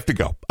 We have to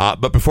go.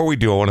 But before we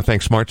do, I want to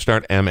thank Smart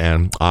Start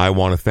MN. I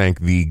want to thank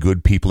the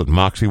good people at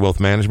Moxie Wealth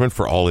Management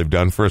for all they've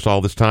done for us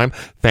all this time.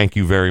 Thank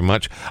you very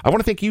much. I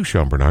want to thank you,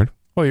 Sean Bernard.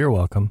 Oh, you're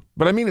welcome.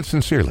 But I mean it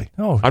sincerely.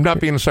 Oh, I'm not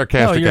being a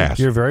sarcastic ass.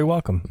 You're very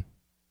welcome.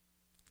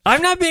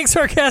 I'm not being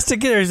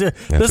sarcastic either.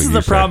 This is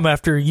the problem.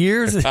 After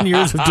years and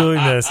years of doing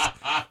this,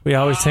 we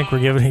always think we're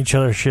giving each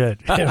other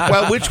shit.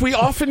 Well, which we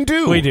often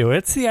do. We do.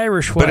 It's the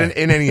Irish way. But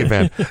in any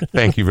event,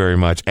 thank you very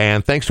much.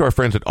 And thanks to our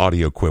friends at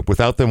AudioQuip.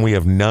 Without them, we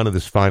have none of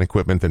this fine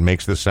equipment that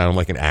makes this sound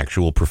like an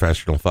actual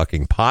professional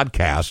fucking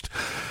podcast.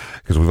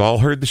 Because we've all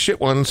heard the shit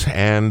ones,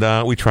 and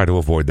we try to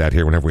avoid that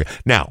here whenever we...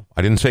 Now,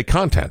 I didn't say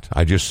content.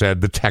 I just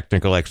said the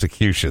technical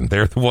execution.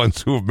 They're the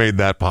ones who have made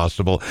that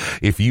possible.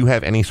 If you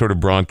have any sort of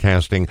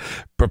broadcasting,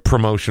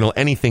 promotional,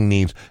 anything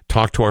needs,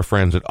 talk to our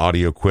friends at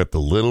AudioQuip, the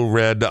little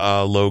red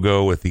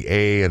logo with the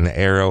A and the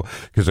arrow,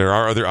 because there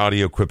are other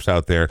AudioQuips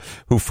out there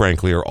who,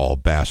 frankly, are all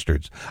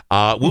bastards.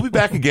 We'll be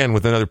back again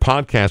with another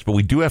podcast, but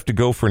we do have to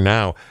go for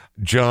now.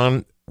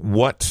 John,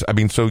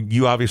 so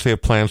you obviously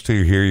have plans till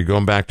you're here. You're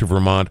going back to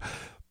Vermont.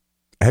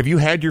 Have you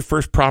had your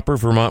first proper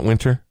Vermont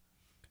winter?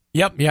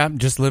 Yep, yeah,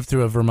 just lived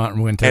through a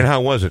Vermont winter. And how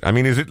was it? I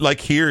mean, is it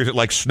like here? Is it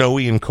like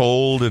snowy and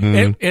cold?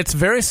 And It's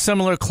very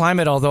similar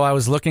climate, although I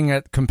was looking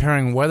at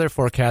comparing weather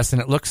forecasts,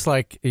 and it looks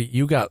like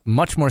you got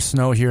much more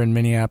snow here in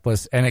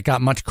Minneapolis, and it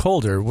got much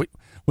colder. We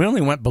only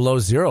went below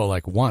zero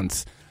like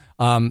once.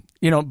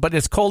 But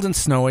it's cold and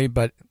snowy,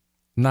 but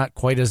not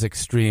quite as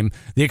extreme.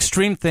 The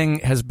extreme thing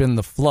has been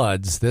the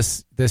floods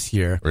this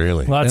year.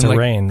 Really? Lots of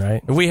rain,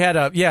 right? We had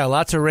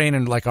lots of rain,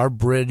 and like our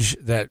bridge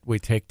that we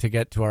take to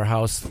get to our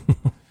house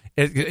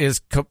it is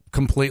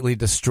completely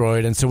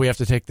destroyed, and so we have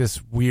to take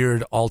this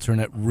weird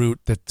alternate route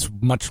that's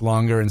much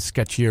longer and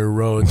sketchier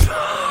roads.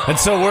 And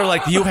so we're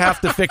like, you have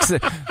to fix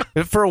it.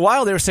 For a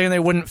while, they were saying they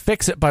wouldn't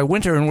fix it by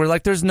winter, and we're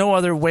like, there's no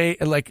other way.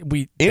 Like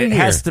it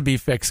has to be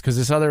fixed because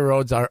these other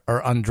roads are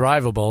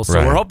undrivable.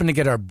 So we're hoping to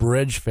get our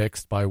bridge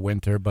fixed by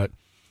winter, but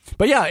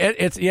yeah,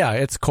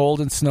 it's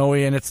cold and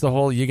snowy, and it's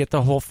you get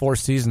the whole 4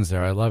 seasons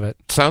there. I love it.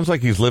 Sounds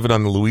like he's living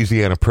on the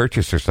Louisiana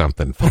Purchase or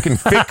something. Fucking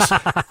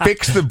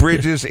fix the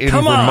bridges in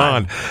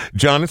Vermont.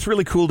 Jon, it's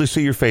really cool to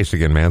see your face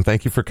again, man.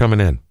 Thank you for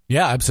coming in.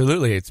 Yeah,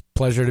 absolutely. It's a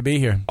pleasure to be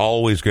here.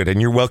 Always good. And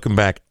you're welcome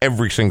back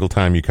every single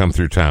time you come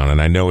through town.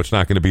 And I know it's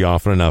not going to be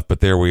often enough, but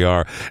there we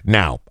are.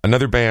 Now,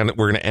 another band that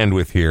we're going to end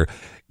with here.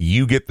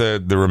 You get the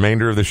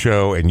remainder of the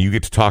show, and you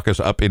get to talk us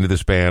up into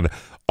this band.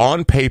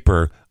 On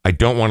paper, I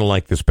don't want to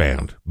like this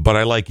band, but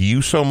I like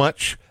you so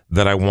much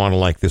that I want to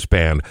like this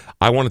band.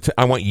 I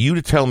want you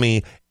to tell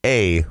me,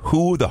 A,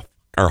 who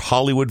are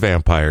Hollywood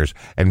Vampires,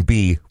 and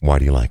B, why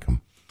do you like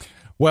them?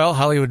 Well,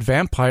 Hollywood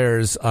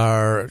Vampires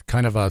are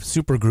kind of a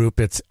super group.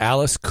 It's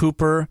Alice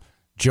Cooper,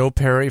 Joe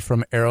Perry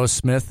from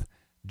Aerosmith,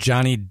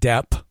 Johnny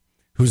Depp,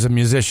 who's a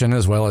musician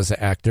as well as an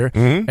actor,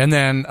 and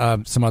then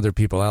some other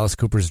people. Alice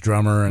Cooper's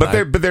drummer,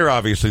 and but they're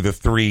obviously the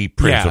three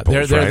principals.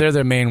 Yeah, right? they're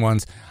the main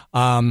ones.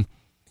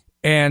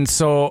 And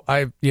so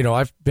I've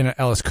been an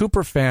Alice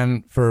Cooper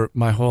fan for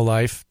my whole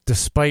life,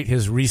 despite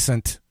his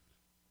recent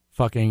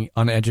fucking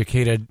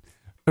uneducated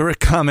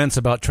comments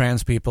about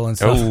trans people and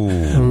stuff.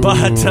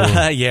 But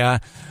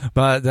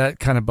that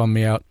kind of bummed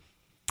me out.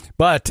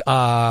 But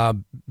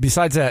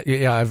besides that,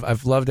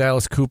 I've loved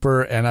Alice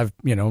Cooper, and I've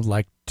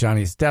liked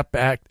Johnny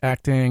Depp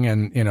acting,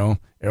 and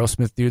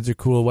Aerosmith dudes are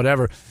cool,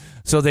 whatever.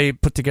 So they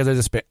put together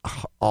this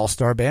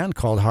all-star band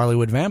called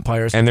Hollywood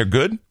Vampires, and they're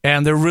good.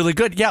 And they're really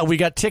good. Yeah, we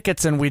got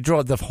tickets, and we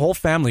drove. The whole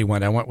family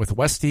went. I went with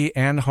Westy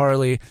and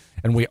Harley,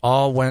 and we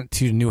all went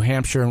to New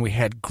Hampshire, and we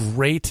had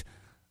great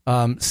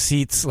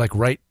seats, like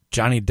right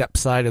Johnny Depp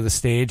side of the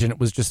stage, and it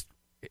was just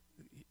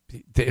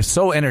they're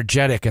so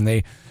energetic, and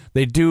they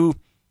do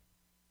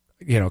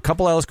a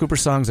couple Alice Cooper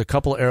songs, a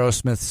couple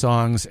Aerosmith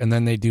songs, and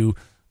then they do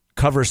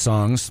cover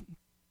songs.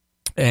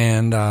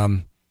 And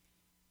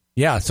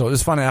so it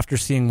was fun after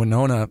seeing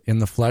Winona in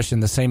the flesh. In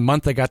the same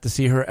month, I got to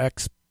see her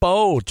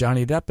ex-beau,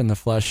 Johnny Depp, in the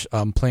flesh,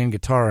 playing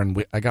guitar,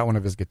 and I got one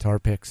of his guitar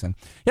picks. And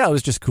yeah, it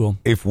was just cool.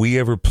 If we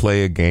ever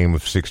play a game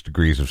of 6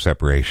 Degrees of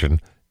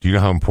Separation, do you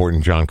know how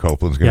important Jon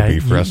Copeland's going to be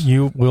for us?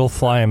 You will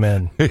fly him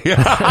in. Let's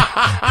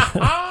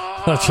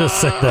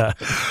just say that.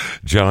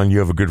 Jon, you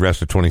have a good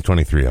rest of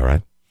 2023, all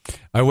right?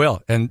 I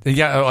will. And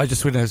I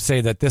just want to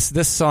say that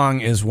this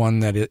song is one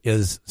that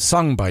is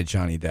sung by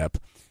Johnny Depp,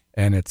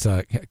 and it's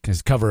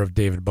his cover of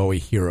David Bowie,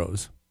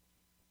 Heroes.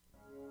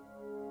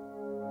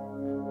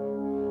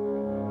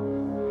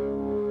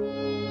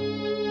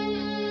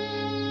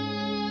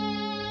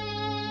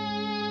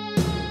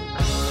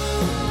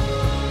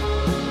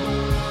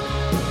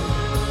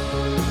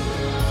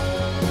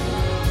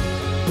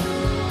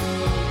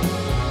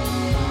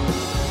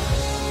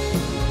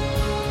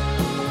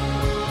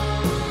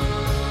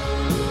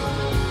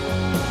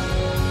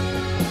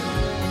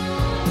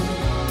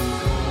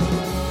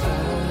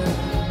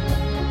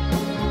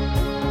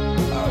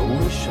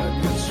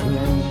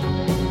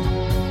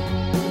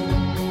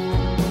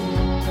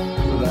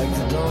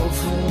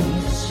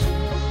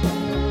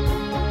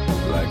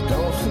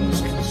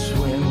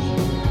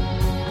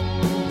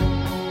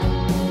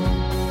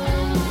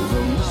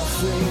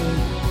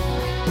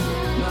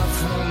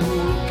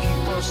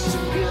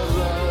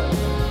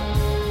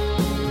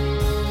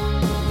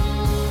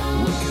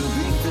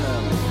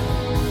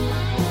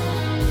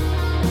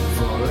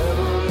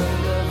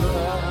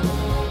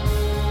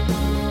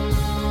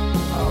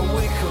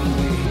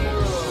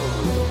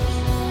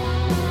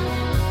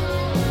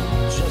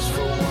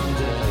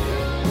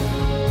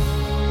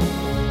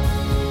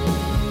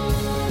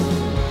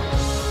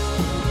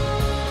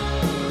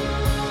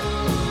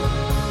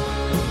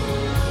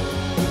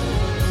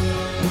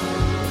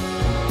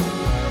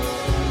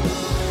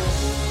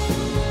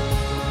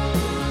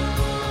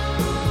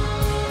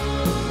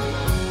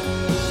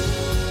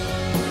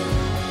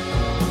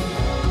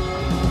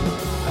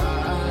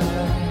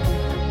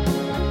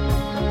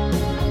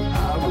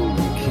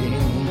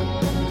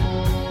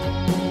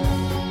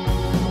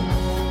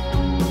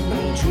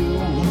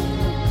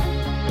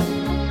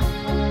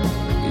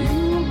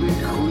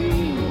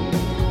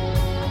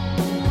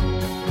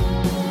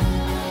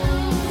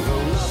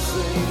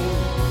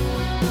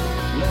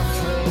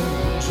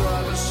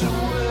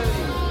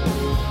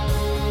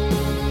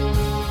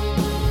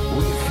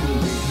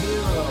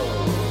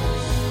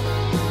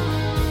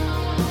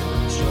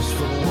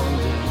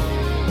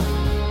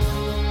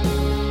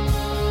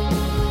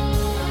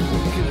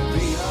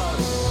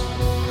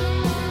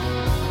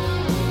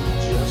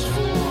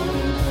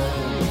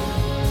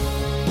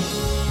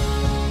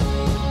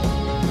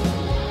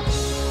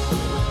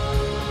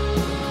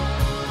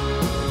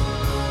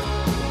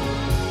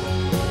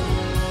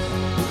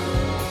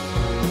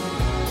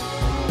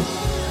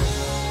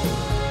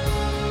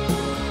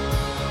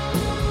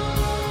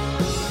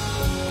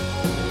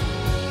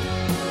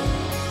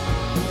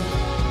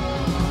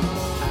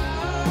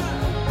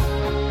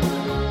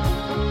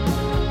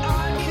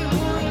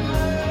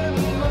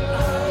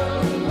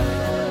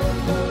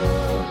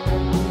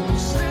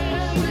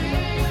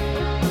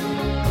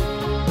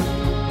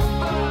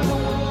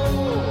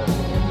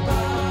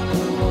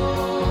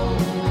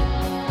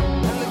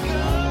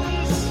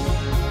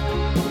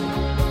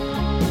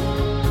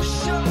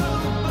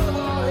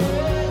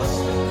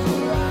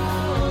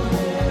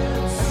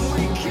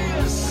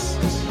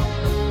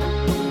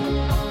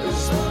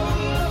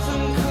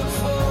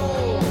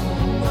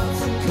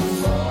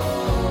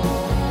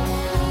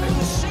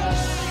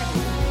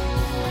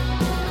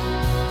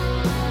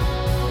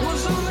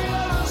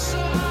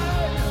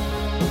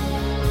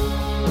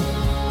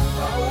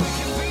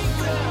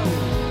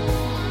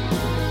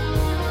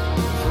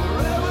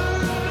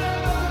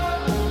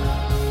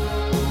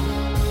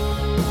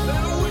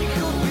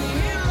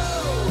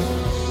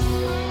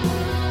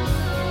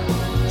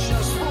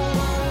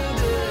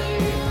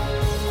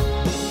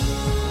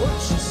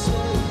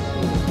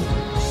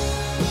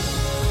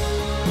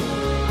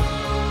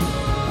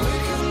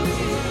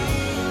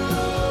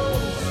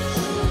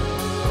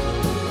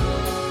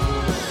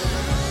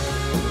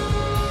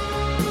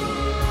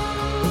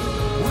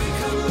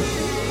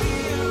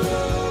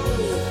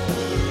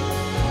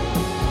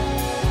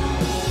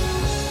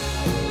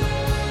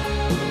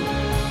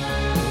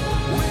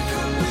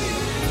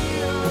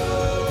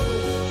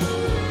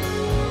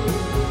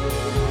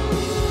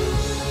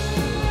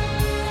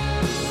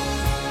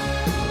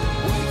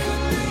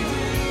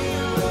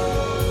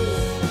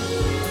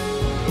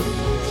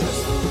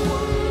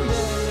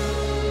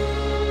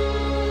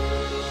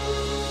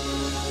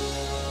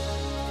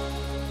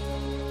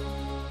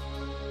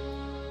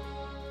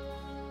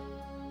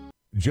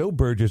 Joe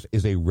Burgess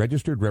is a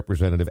registered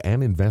representative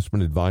and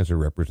investment advisor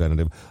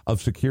representative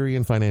of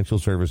Securian Financial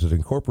Services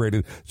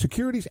Incorporated,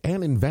 securities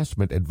and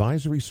investment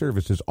advisory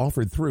services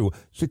offered through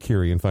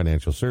Securian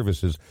Financial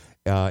Services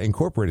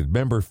Incorporated.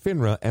 Member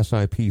FINRA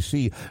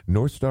SIPC.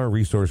 North Star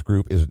Resource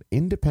Group is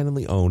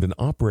independently owned and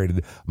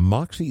operated.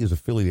 Moxie is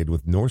affiliated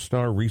with North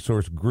Star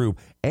Resource Group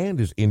and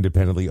is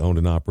independently owned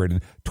and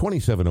operated.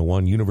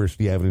 2701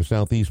 University Avenue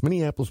Southeast,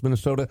 Minneapolis,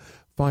 Minnesota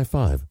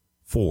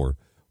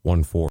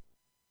 55414.